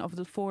translation of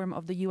the form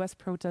of the US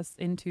protests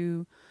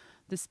into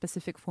the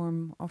specific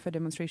form of a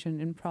demonstration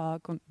in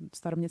Prague on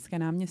Staroměstské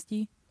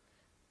náměstí?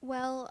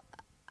 Well,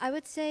 I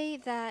would say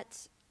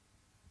that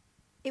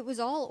it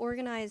was all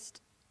organized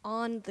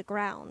on the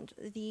ground.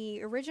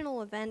 The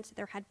original event,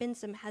 there had been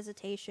some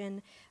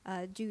hesitation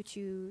due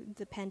to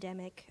the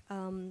pandemic,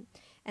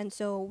 and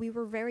so we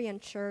were very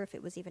unsure if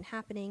it was even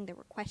happening. There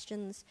were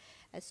questions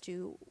as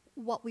to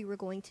what we were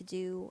going to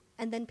do,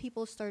 and then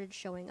people started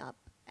showing up,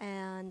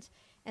 and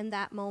in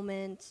that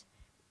moment,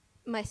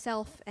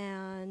 myself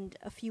and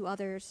a few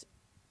others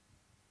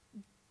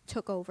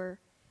took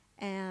over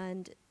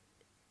and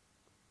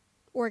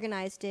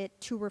organized it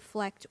to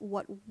reflect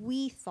what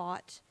we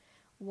thought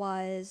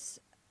was,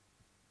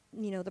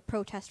 the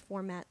protest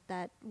format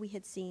that we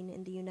had seen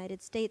in the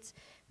United States.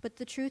 But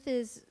the truth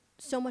is,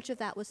 so much of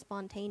that was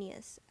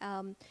spontaneous.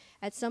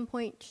 At some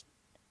point,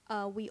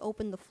 we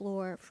opened the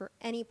floor for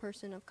any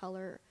person of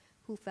color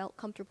who felt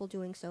comfortable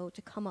doing so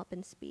to come up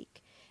and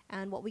speak.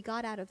 And what we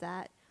got out of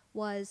that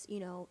was,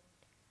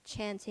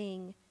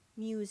 chanting,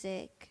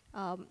 music,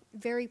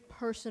 very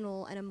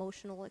personal and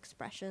emotional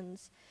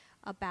expressions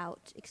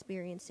about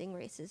experiencing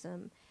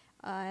racism.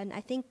 And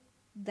I think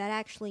that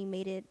actually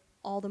made it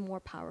all the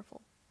more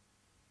powerful.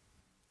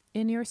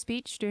 In your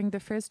speech during the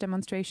first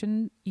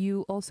demonstration,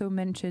 you also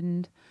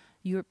mentioned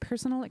your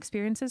personal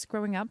experiences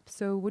growing up.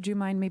 So would you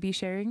mind maybe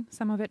sharing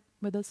some of it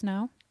with us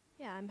now?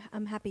 Yeah,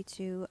 I'm happy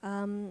to.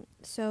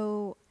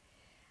 So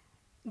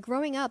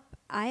growing up,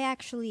 I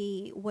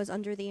actually was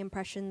under the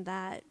impression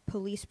that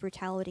police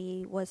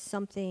brutality was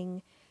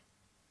something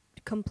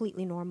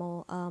completely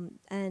normal.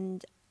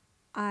 And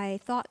I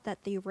thought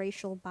that the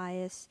racial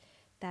bias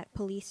that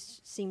police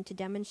seemed to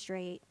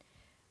demonstrate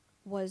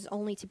was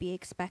only to be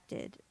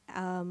expected.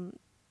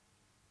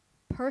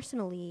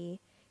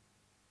 Personally,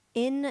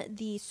 in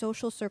the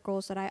social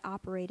circles that I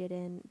operated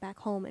in back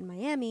home in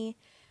Miami,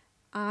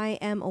 I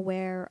am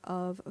aware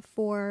of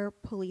 4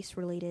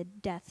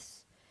 police-related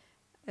deaths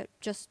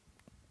just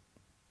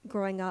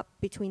growing up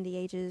between the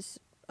ages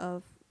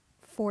of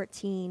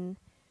 14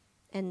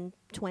 and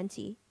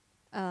 20.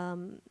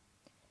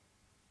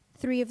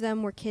 3 of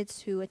them were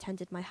kids who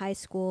attended my high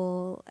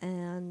school,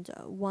 and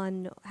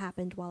 1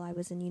 happened while I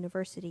was in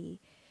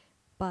university.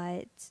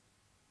 But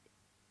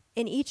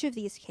in each of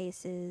these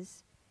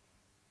cases,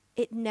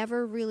 it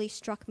never really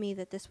struck me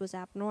that this was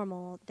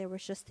abnormal. There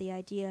was just the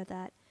idea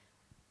that,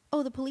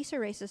 the police are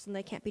racist and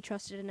they can't be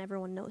trusted and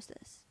everyone knows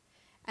this.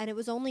 And it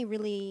was only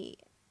really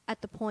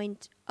at the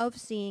point of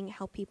seeing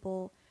how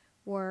people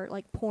were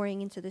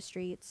pouring into the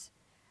streets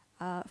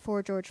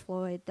for George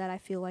Floyd that I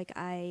feel like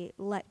I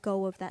let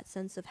go of that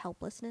sense of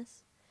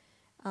helplessness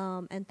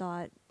and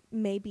thought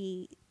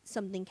maybe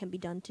something can be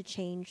done to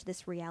change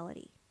this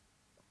reality.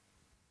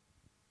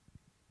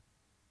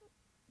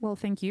 Well,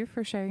 thank you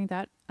for sharing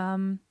that.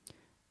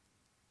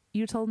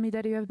 You told me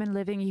that you have been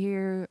living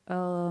here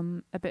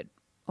a bit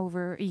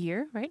over a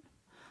year, right?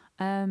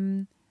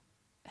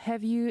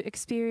 Have you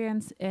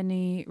experienced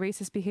any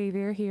racist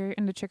behavior here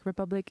in the Czech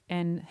Republic,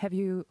 and have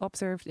you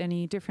observed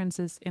any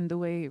differences in the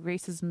way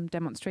racism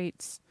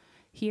demonstrates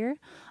here?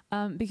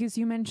 Because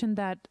you mentioned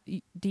that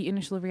the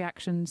initial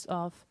reactions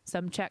of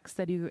some Czechs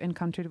that you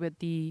encountered with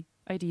the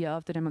idea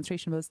of the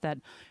demonstration was that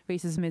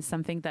racism is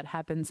something that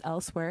happens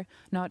elsewhere,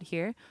 not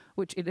here,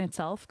 which in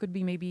itself could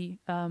be maybe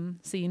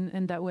seen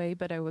in that way,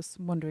 but I was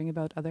wondering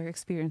about other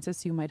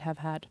experiences you might have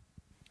had.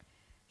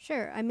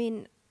 Sure. I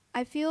mean,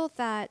 I feel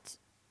that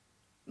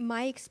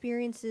my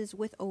experiences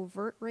with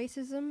overt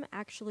racism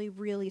actually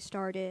really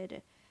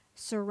started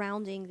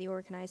surrounding the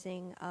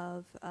organizing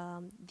of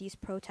these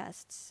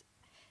protests.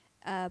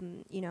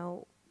 You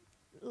know,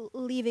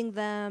 leaving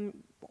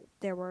them,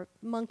 there were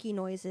monkey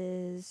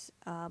noises,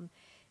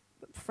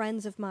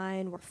 friends of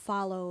mine were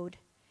followed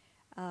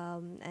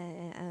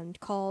and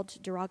called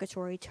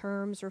derogatory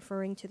terms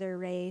referring to their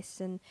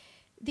race, and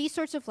these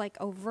sorts of like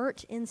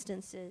overt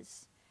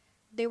instances,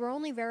 they were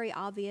only very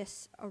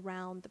obvious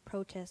around the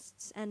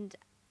protests. And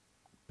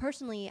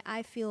personally,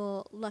 I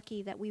feel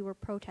lucky that we were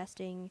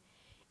protesting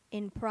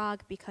in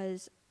Prague,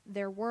 because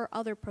there were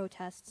other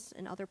protests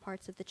in other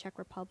parts of the Czech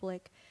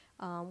Republic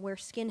where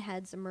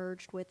skinheads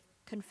emerged with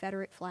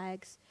Confederate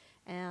flags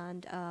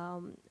and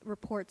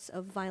reports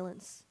of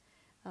violence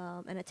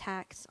and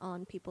attacks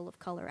on people of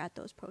color at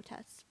those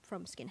protests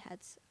from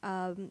skinheads.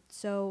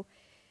 So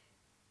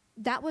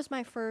that was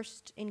my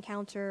first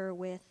encounter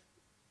with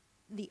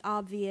the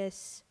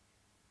obvious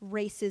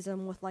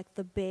racism with like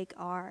the big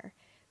R.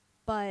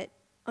 But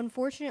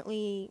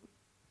unfortunately,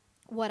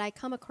 what I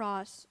come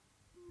across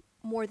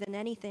more than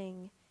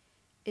anything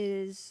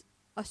is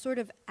a sort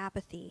of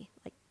apathy.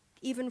 Like,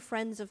 even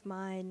friends of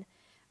mine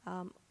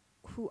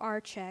who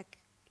are Czech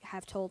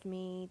have told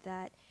me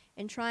that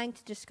in trying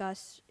to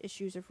discuss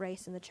issues of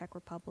race in the Czech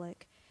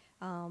Republic,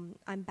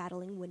 I'm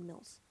battling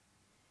windmills,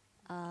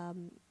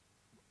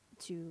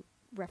 to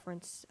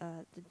reference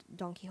the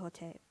Don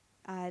Quixote.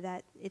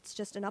 That it's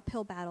just an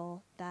uphill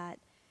battle that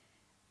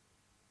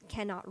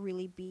cannot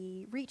really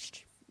be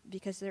reached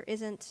because there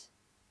isn't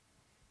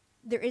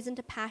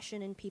a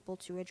passion in people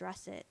to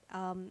address it.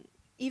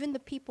 Even the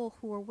people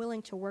who are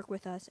willing to work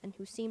with us and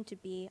who seem to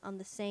be on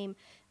the same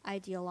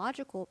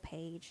ideological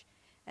page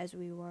as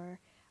we were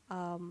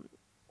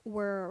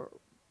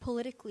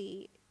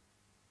politically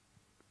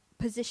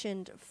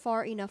positioned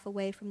far enough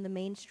away from the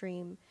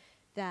mainstream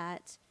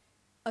that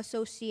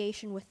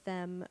association with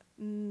them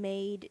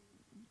made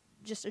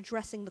just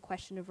addressing the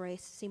question of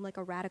race seem like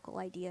a radical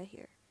idea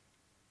here.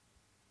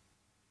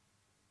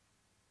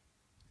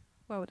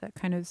 Well, that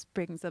kind of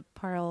brings up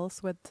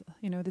parallels with,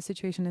 the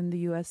situation in the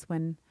US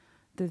when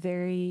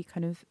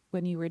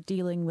you were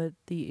dealing with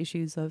the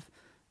issues of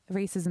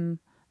racism,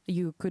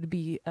 you could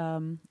be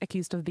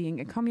accused of being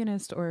a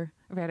communist or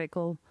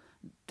radical,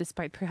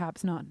 despite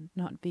perhaps not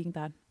being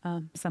that.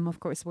 Some, of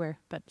course, were,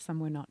 but some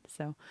were not.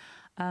 So,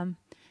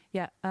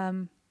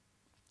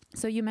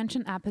 so you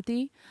mentioned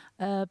apathy,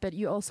 but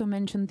you also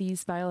mentioned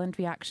these violent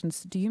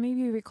reactions. Do you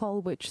maybe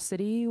recall which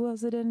city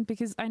was it in?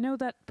 Because I know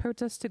that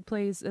protests took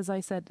place, as I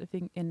said, I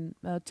think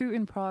two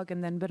in Prague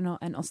and then Brno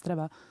and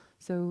Ostrava.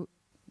 So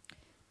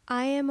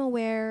I am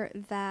aware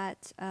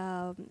that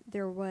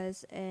there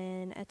was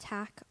an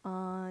attack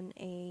on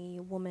a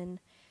woman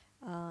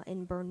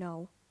in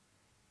Brno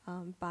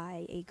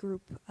by a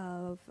group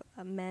of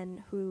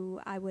men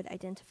who I would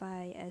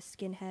identify as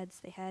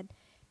skinheads. They had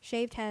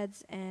shaved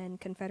heads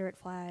and Confederate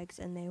flags,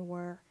 and they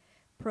were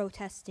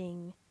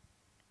protesting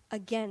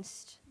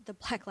against the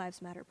Black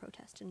Lives Matter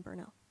protest in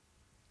Brno.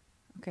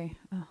 Okay.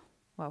 Oh,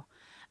 wow.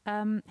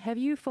 Have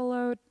you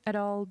followed at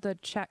all the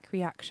Czech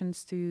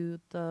reactions to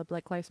the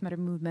Black Lives Matter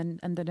movement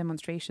and the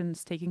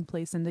demonstrations taking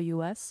place in the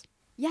U.S.?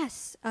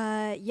 Yes.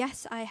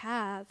 Yes, I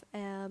have.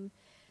 And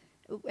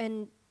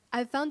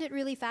I've found it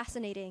really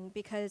fascinating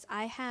because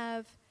I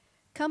have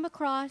come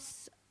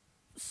across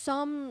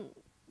some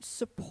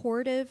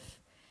supportive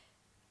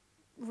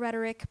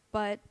rhetoric,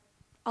 but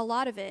a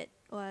lot of it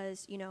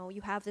was,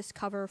 you have this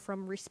cover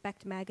from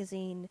Respect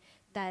magazine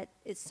that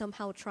is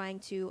somehow trying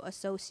to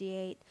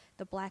associate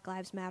the Black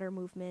Lives Matter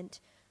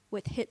movement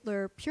with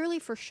Hitler purely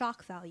for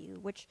shock value,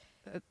 which...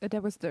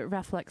 that was the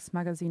Reflex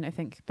magazine, I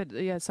think. But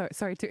yeah,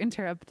 sorry to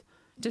interrupt.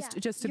 Just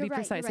to be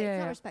precise. You're right. Yeah,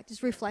 It's not Respect,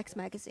 it's Reflex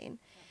magazine.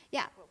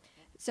 Yeah.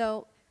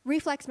 So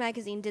Reflex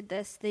magazine did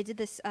this. They did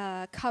this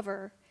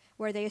cover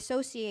where they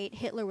associate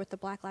Hitler with the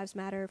Black Lives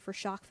Matter for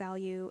shock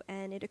value,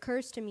 and it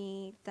occurs to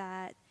me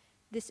that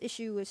this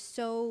issue is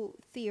so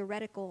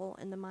theoretical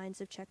in the minds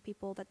of Czech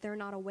people that they're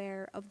not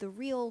aware of the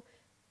real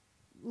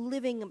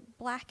living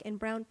black and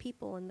brown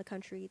people in the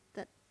country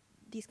that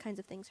these kinds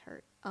of things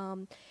hurt.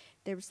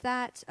 There was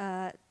that.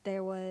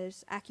 There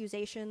was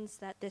accusations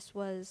that this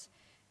was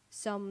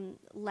some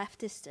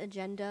leftist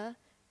agenda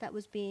that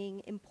was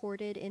being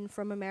imported in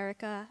from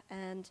America,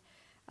 and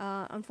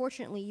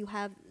Unfortunately, you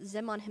have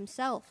Zeman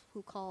himself,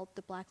 who called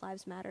the Black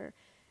Lives Matter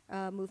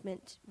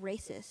movement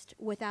racist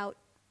without,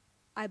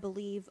 I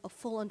believe, a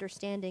full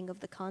understanding of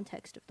the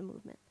context of the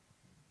movement.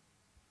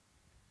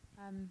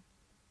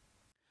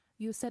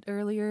 You said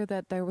earlier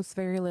that there was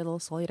very little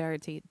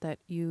solidarity that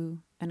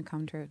you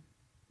encountered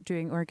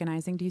during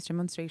organizing these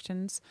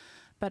demonstrations,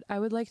 but I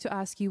would like to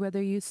ask you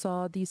whether you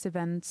saw these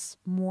events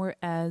more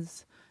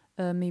as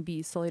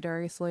maybe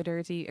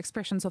solidarity,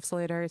 expressions of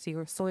solidarity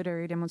or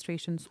solidarity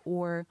demonstrations,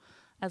 or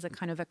as a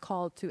kind of a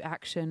call to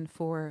action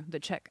for the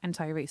Czech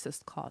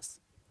anti-racist cause?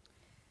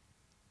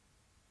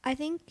 I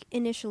think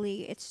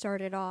initially it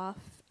started off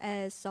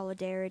as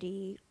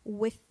solidarity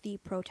with the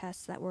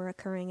protests that were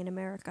occurring in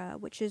America,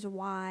 which is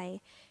why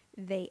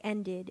they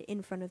ended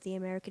in front of the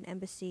American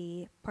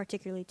embassy,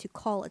 particularly to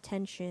call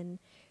attention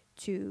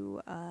to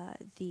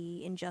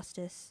the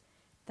injustice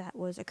that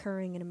was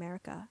occurring in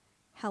America.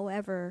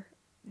 However,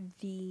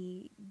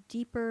 the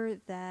deeper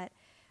that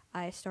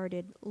I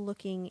started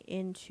looking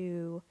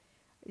into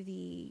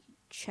the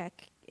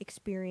Czech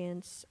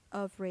experience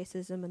of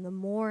racism, and the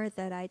more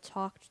that I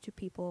talked to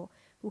people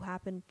who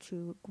happened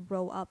to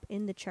grow up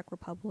in the Czech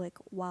Republic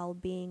while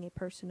being a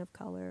person of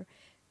color,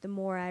 the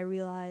more I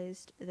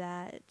realized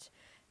that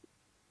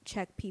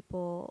Czech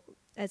people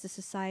as a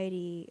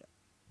society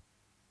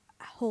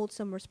hold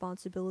some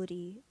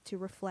responsibility to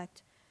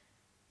reflect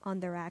on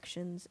their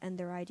actions and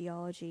their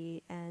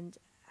ideology and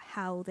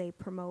how they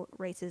promote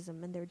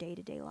racism in their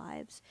day-to-day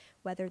lives,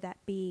 whether that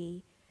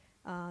be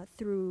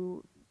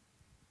through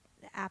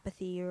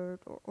apathy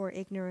or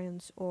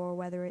ignorance, or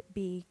whether it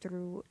be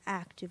through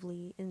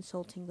actively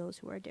insulting those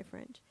who are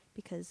different,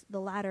 because the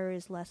latter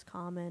is less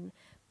common,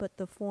 but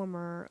the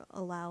former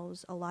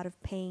allows a lot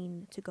of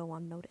pain to go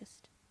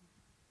unnoticed.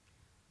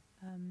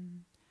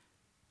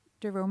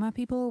 The Roma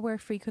people were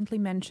frequently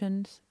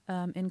mentioned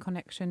in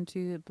connection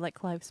to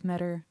Black Lives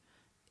Matter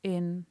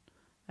in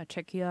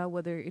Czechia,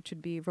 whether it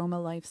should be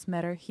Roma Lives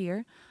Matter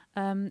here.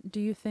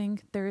 Do you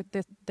think there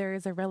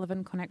is a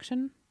relevant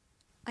connection?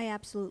 I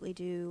absolutely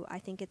do. I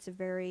think it's a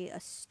very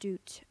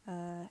astute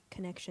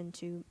connection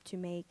to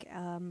make.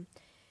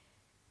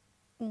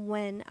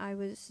 When I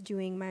was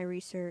doing my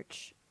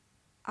research,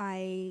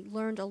 I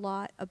learned a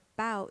lot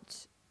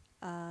about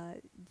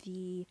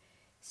the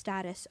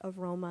status of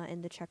Roma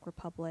in the Czech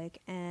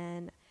Republic,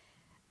 and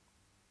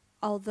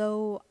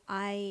although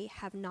I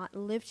have not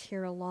lived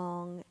here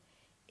long,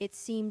 it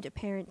seemed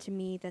apparent to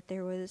me that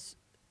there was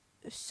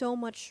so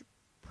much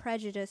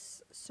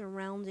prejudice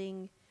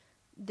surrounding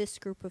this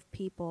group of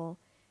people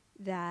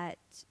that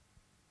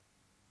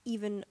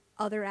even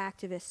other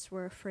activists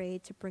were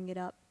afraid to bring it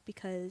up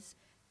because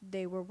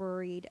they were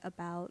worried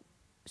about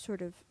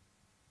sort of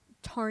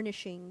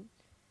tarnishing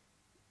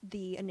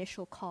the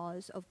initial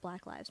cause of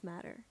Black Lives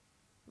Matter.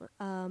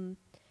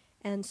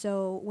 And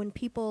so when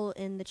people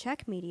in the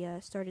Czech media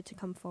started to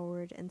come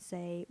forward and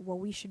say, well,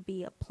 we should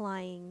be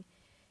applying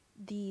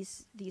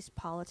these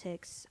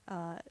politics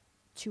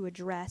to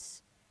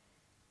address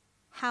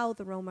how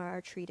the Roma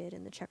are treated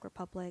in the Czech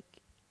Republic,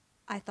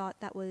 I thought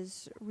that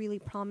was really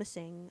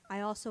promising. I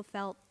also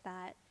felt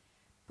that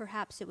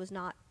perhaps it was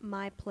not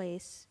my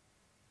place,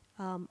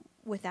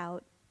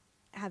 without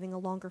having a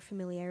longer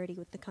familiarity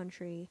with the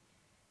country,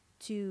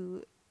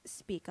 to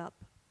speak up.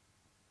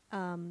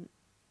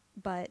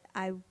 But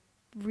I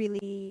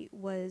really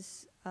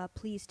was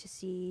pleased to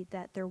see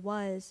that there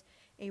was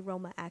a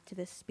Roma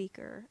activist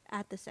speaker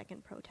at the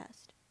second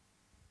protest.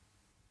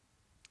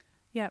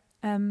 Yeah.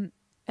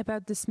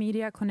 About this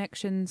media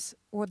connections,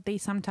 what they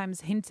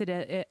sometimes hinted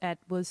at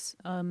was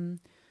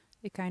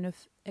a kind of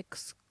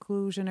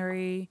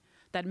exclusionary,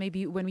 that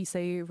maybe when we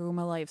say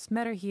Roma Lives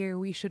Matter here,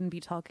 we shouldn't be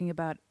talking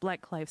about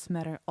Black Lives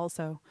Matter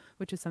also,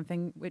 which is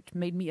something which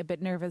made me a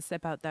bit nervous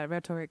about that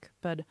rhetoric,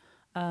 but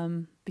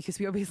because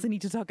we obviously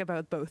need to talk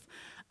about both.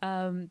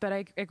 But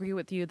I agree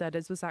with you that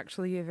this was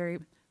actually a very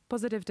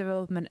positive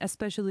development,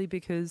 especially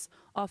because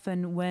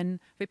often when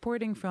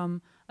reporting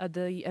from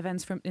the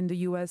events from in the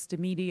US, the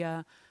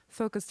media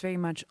focused very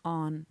much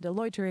on the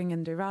loitering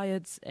and the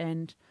riots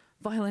and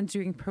violence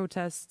during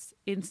protests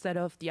instead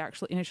of the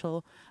actual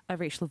initial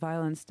racial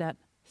violence that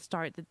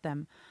started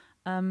them.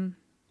 In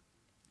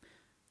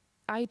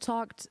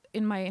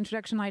my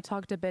introduction, I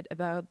talked a bit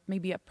about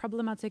maybe a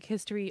problematic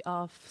history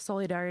of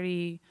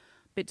solidarity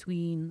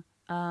between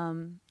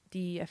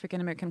the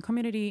African-American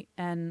community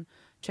and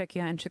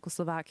Czechia and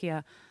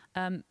Czechoslovakia.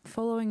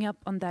 Following up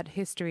on that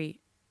history,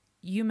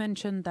 you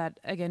mentioned that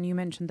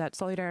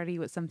solidarity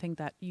was something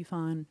that you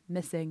found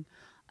missing.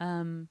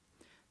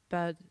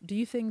 But do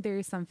you think there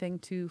is something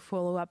to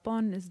follow up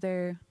on?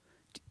 Do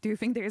you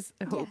think there's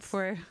a hope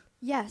for?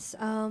 Yes.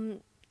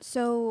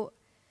 So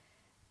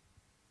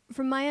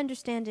from my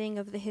understanding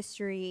of the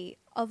history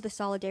of the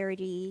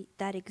solidarity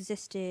that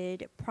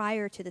existed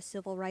prior to the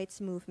civil rights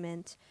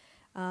movement,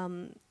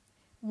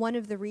 one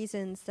of the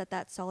reasons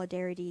that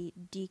solidarity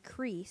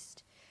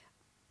decreased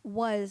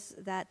was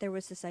that there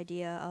was this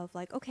idea of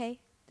like, okay,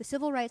 the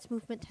civil rights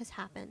movement has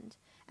happened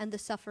and the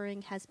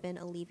suffering has been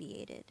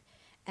alleviated.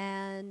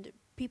 And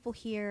people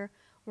here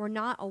were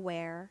not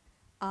aware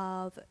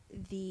of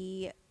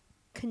the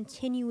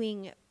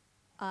continuing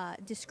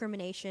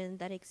discrimination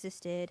that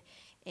existed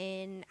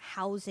in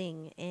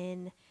housing,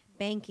 in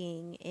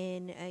banking,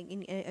 in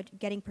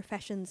getting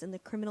professions in the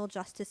criminal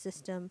justice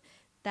system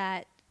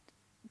that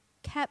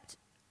kept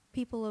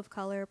people of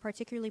color,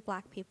 particularly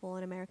black people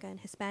in America and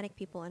Hispanic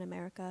people in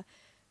America,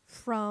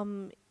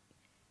 from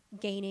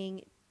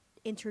gaining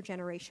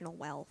intergenerational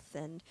wealth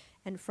and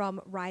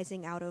from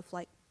rising out of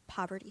like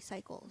poverty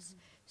cycles.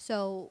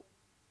 So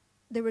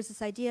there was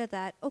this idea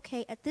that,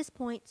 okay, at this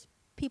point,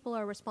 people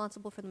are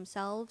responsible for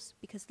themselves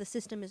because the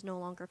system is no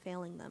longer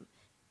failing them.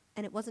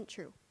 And it wasn't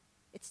true.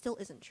 It still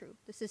isn't true.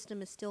 The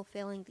system is still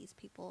failing these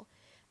people.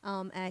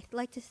 And I'd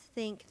like to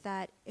think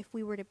that if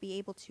we were to be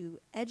able to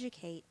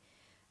educate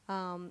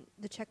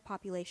the Czech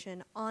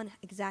population on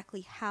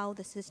exactly how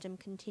the system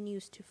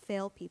continues to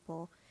fail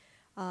people,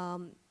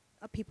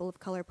 people of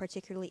color,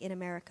 particularly in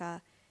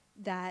America,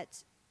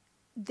 that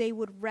they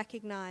would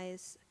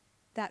recognize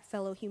that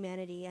fellow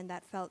humanity and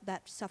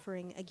that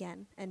suffering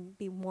again and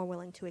be more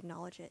willing to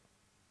acknowledge it.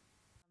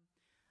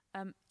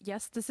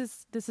 Yes, this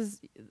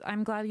is.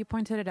 I'm glad you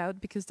pointed it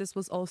out, because this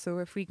was also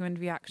a frequent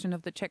reaction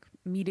of the Czech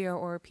media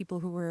or people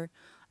who were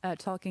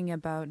talking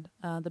about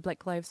the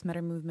Black Lives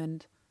Matter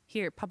movement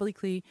here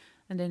publicly,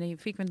 and then they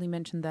frequently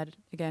mentioned that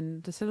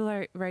again the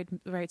civil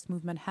rights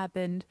movement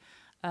happened,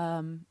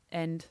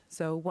 and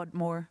so what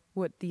more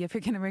would the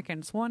African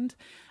Americans want,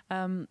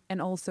 and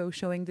also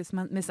showing this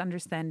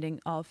misunderstanding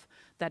of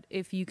that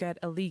if you get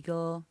a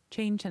legal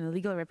change and a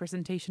legal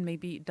representation,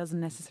 maybe it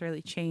doesn't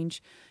necessarily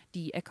change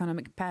the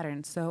economic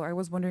patterns. So I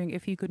was wondering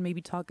if you could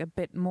maybe talk a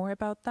bit more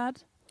about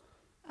that.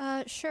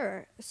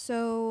 Sure.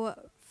 So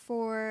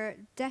for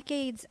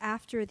decades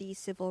after the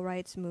civil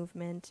rights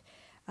movement,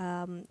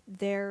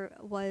 there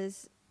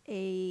was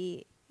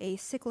a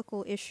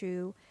cyclical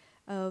issue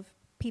of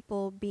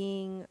people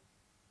being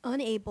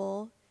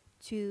unable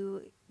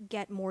to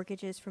get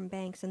mortgages from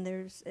banks, and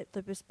there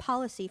was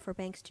policy for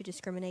banks to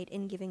discriminate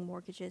in giving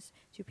mortgages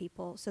to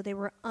people. So they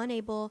were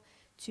unable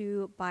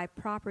to buy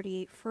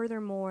property.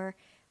 Furthermore,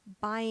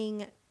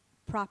 buying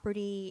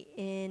property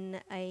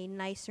in a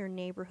nicer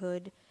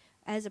neighborhood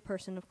as a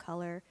person of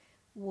color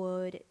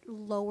would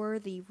lower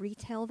the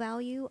retail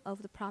value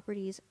of the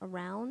properties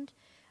around.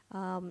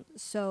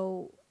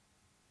 So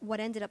what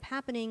ended up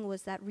happening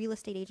was that real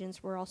estate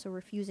agents were also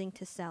refusing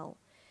to sell.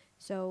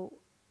 So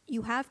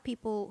you have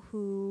people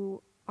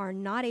who are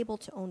not able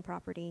to own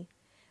property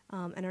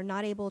and are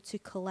not able to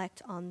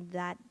collect on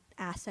that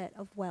asset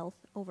of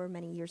wealth over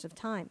many years of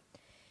time.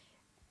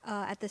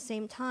 At the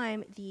same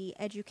time, the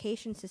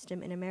education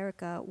system in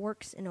America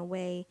works in a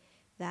way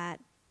that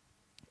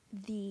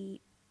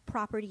the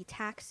property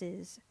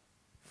taxes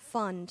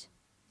fund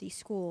the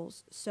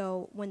schools.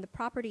 So when the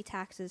property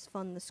taxes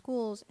fund the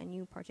schools, and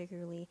you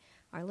particularly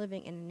are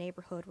living in a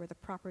neighborhood where the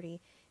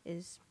property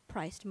is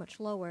priced much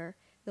lower,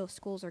 those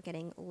schools are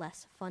getting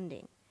less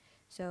funding.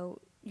 So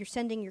you're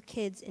sending your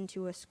kids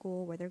into a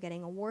school where they're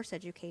getting a worse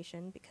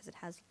education because it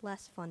has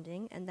less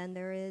funding, and then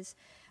there is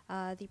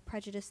the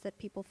prejudice that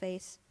people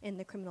face in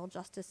the criminal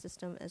justice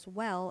system as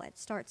well. It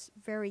starts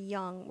very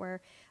young,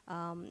 where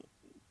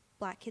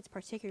black kids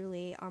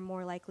particularly are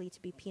more likely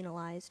to be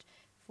penalized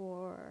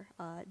for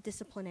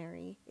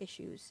disciplinary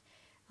issues.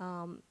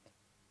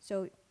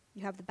 So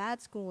you have the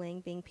bad schooling,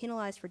 being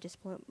penalized for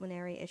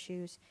disciplinary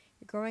issues.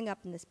 You're growing up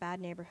in this bad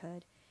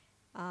neighborhood.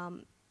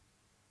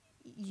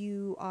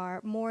 You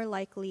are more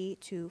likely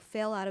to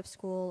fail out of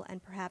school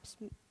and perhaps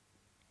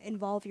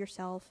involve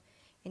yourself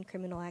in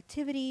criminal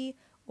activity,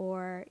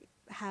 or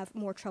have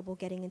more trouble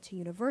getting into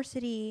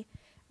university,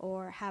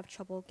 or have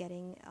trouble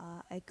getting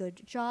a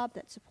good job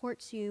that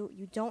supports you.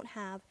 You don't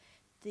have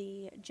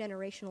the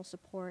generational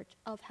support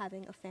of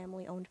having a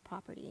family-owned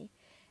property.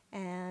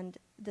 And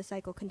the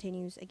cycle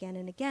continues again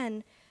and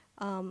again,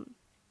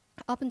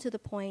 up until the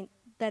point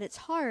that it's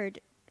hard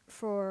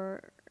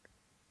for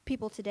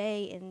people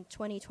today in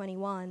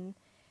 2021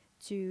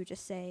 to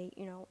just say,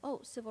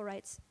 oh, civil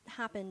rights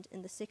happened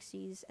in the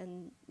 60s,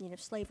 and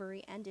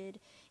slavery ended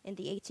in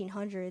the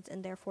 1800s,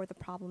 and therefore the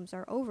problems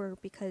are over,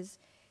 because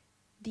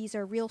these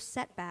are real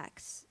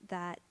setbacks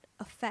that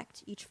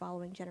affect each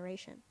following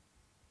generation.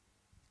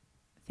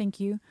 Thank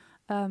you.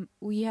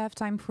 We have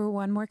time for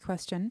one more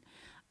question.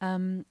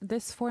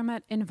 This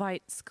format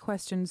invites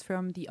questions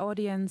from the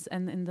audience,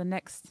 and in the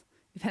next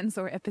events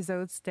or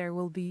episodes, there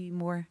will be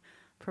more,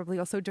 probably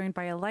also joined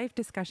by a live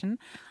discussion.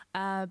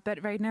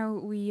 But right now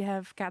we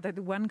have gathered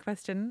one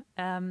question,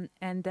 and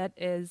that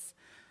is,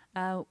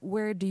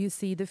 where do you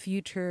see the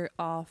future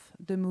of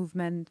the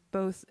movement,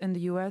 both in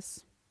the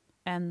US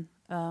and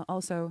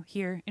also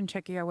here in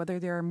Czechia, whether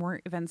there are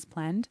more events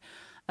planned?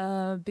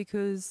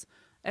 Because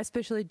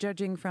especially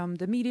judging from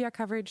the media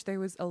coverage, there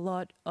was a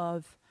lot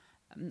of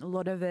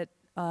it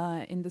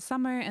in the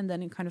summer, and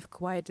then it kind of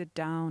quieted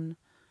down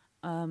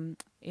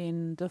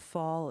in the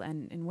fall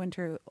and in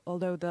winter,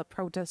 although the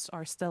protests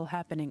are still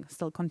happening,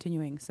 still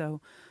continuing.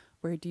 So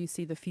where do you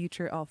see the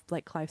future of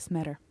Black Lives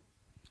Matter?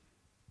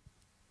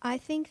 I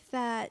think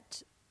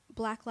that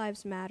Black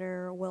Lives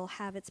Matter will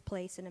have its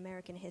place in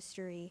American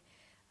history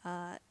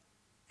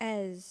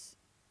as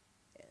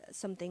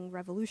something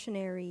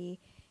revolutionary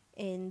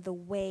in the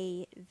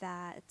way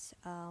that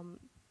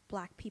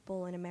Black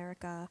people in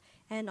America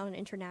and on an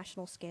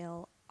international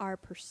scale are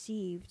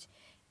perceived.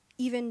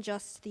 Even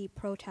just the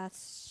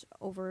protests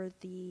over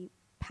the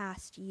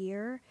past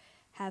year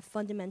have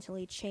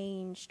fundamentally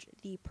changed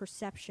the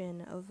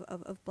perception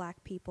of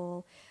Black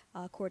people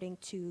according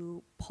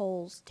to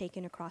polls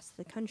taken across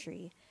the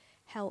country.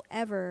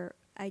 However,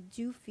 I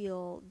do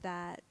feel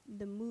that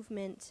the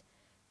movement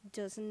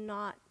does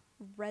not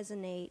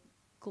resonate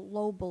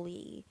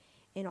globally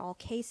in all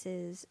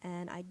cases,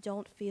 and I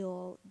don't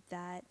feel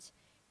that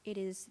it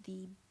is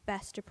the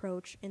best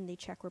approach in the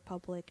Czech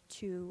Republic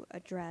to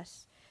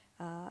address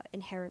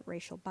inherent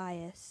racial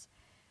bias.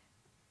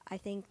 I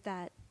think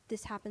that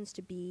this happens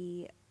to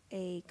be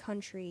a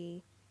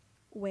country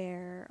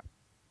where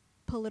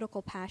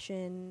political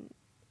passion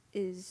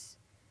is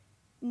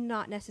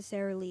not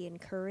necessarily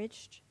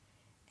encouraged,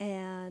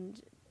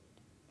 and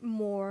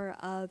more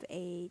of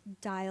a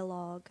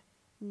dialogue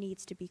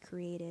needs to be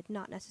created,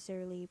 not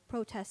necessarily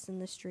protests in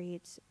the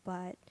streets,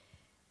 but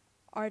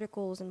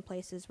articles in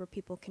places where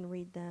people can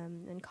read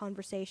them and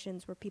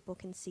conversations where people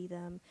can see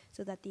them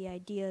so that the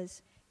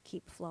ideas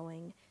keep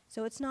flowing.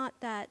 So it's not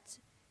that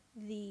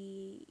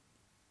the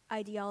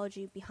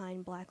ideology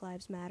behind Black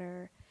Lives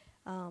Matter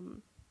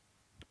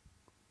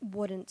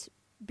wouldn't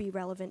be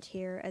relevant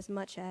here as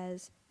much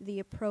as the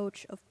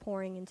approach of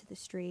pouring into the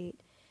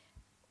street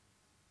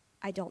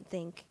I don't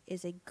think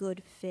is a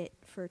good fit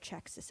for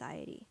Czech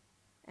society,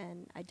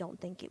 and I don't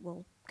think it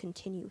will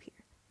continue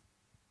here.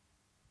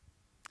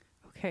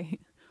 Okay,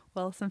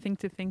 well, something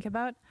to think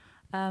about.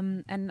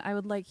 And I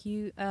would like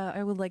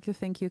to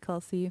thank you,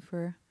 Kelsey,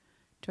 for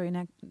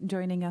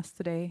joining us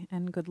today,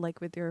 and good luck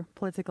with your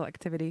political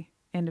activity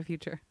in the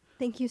future.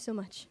 Thank you so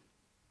much.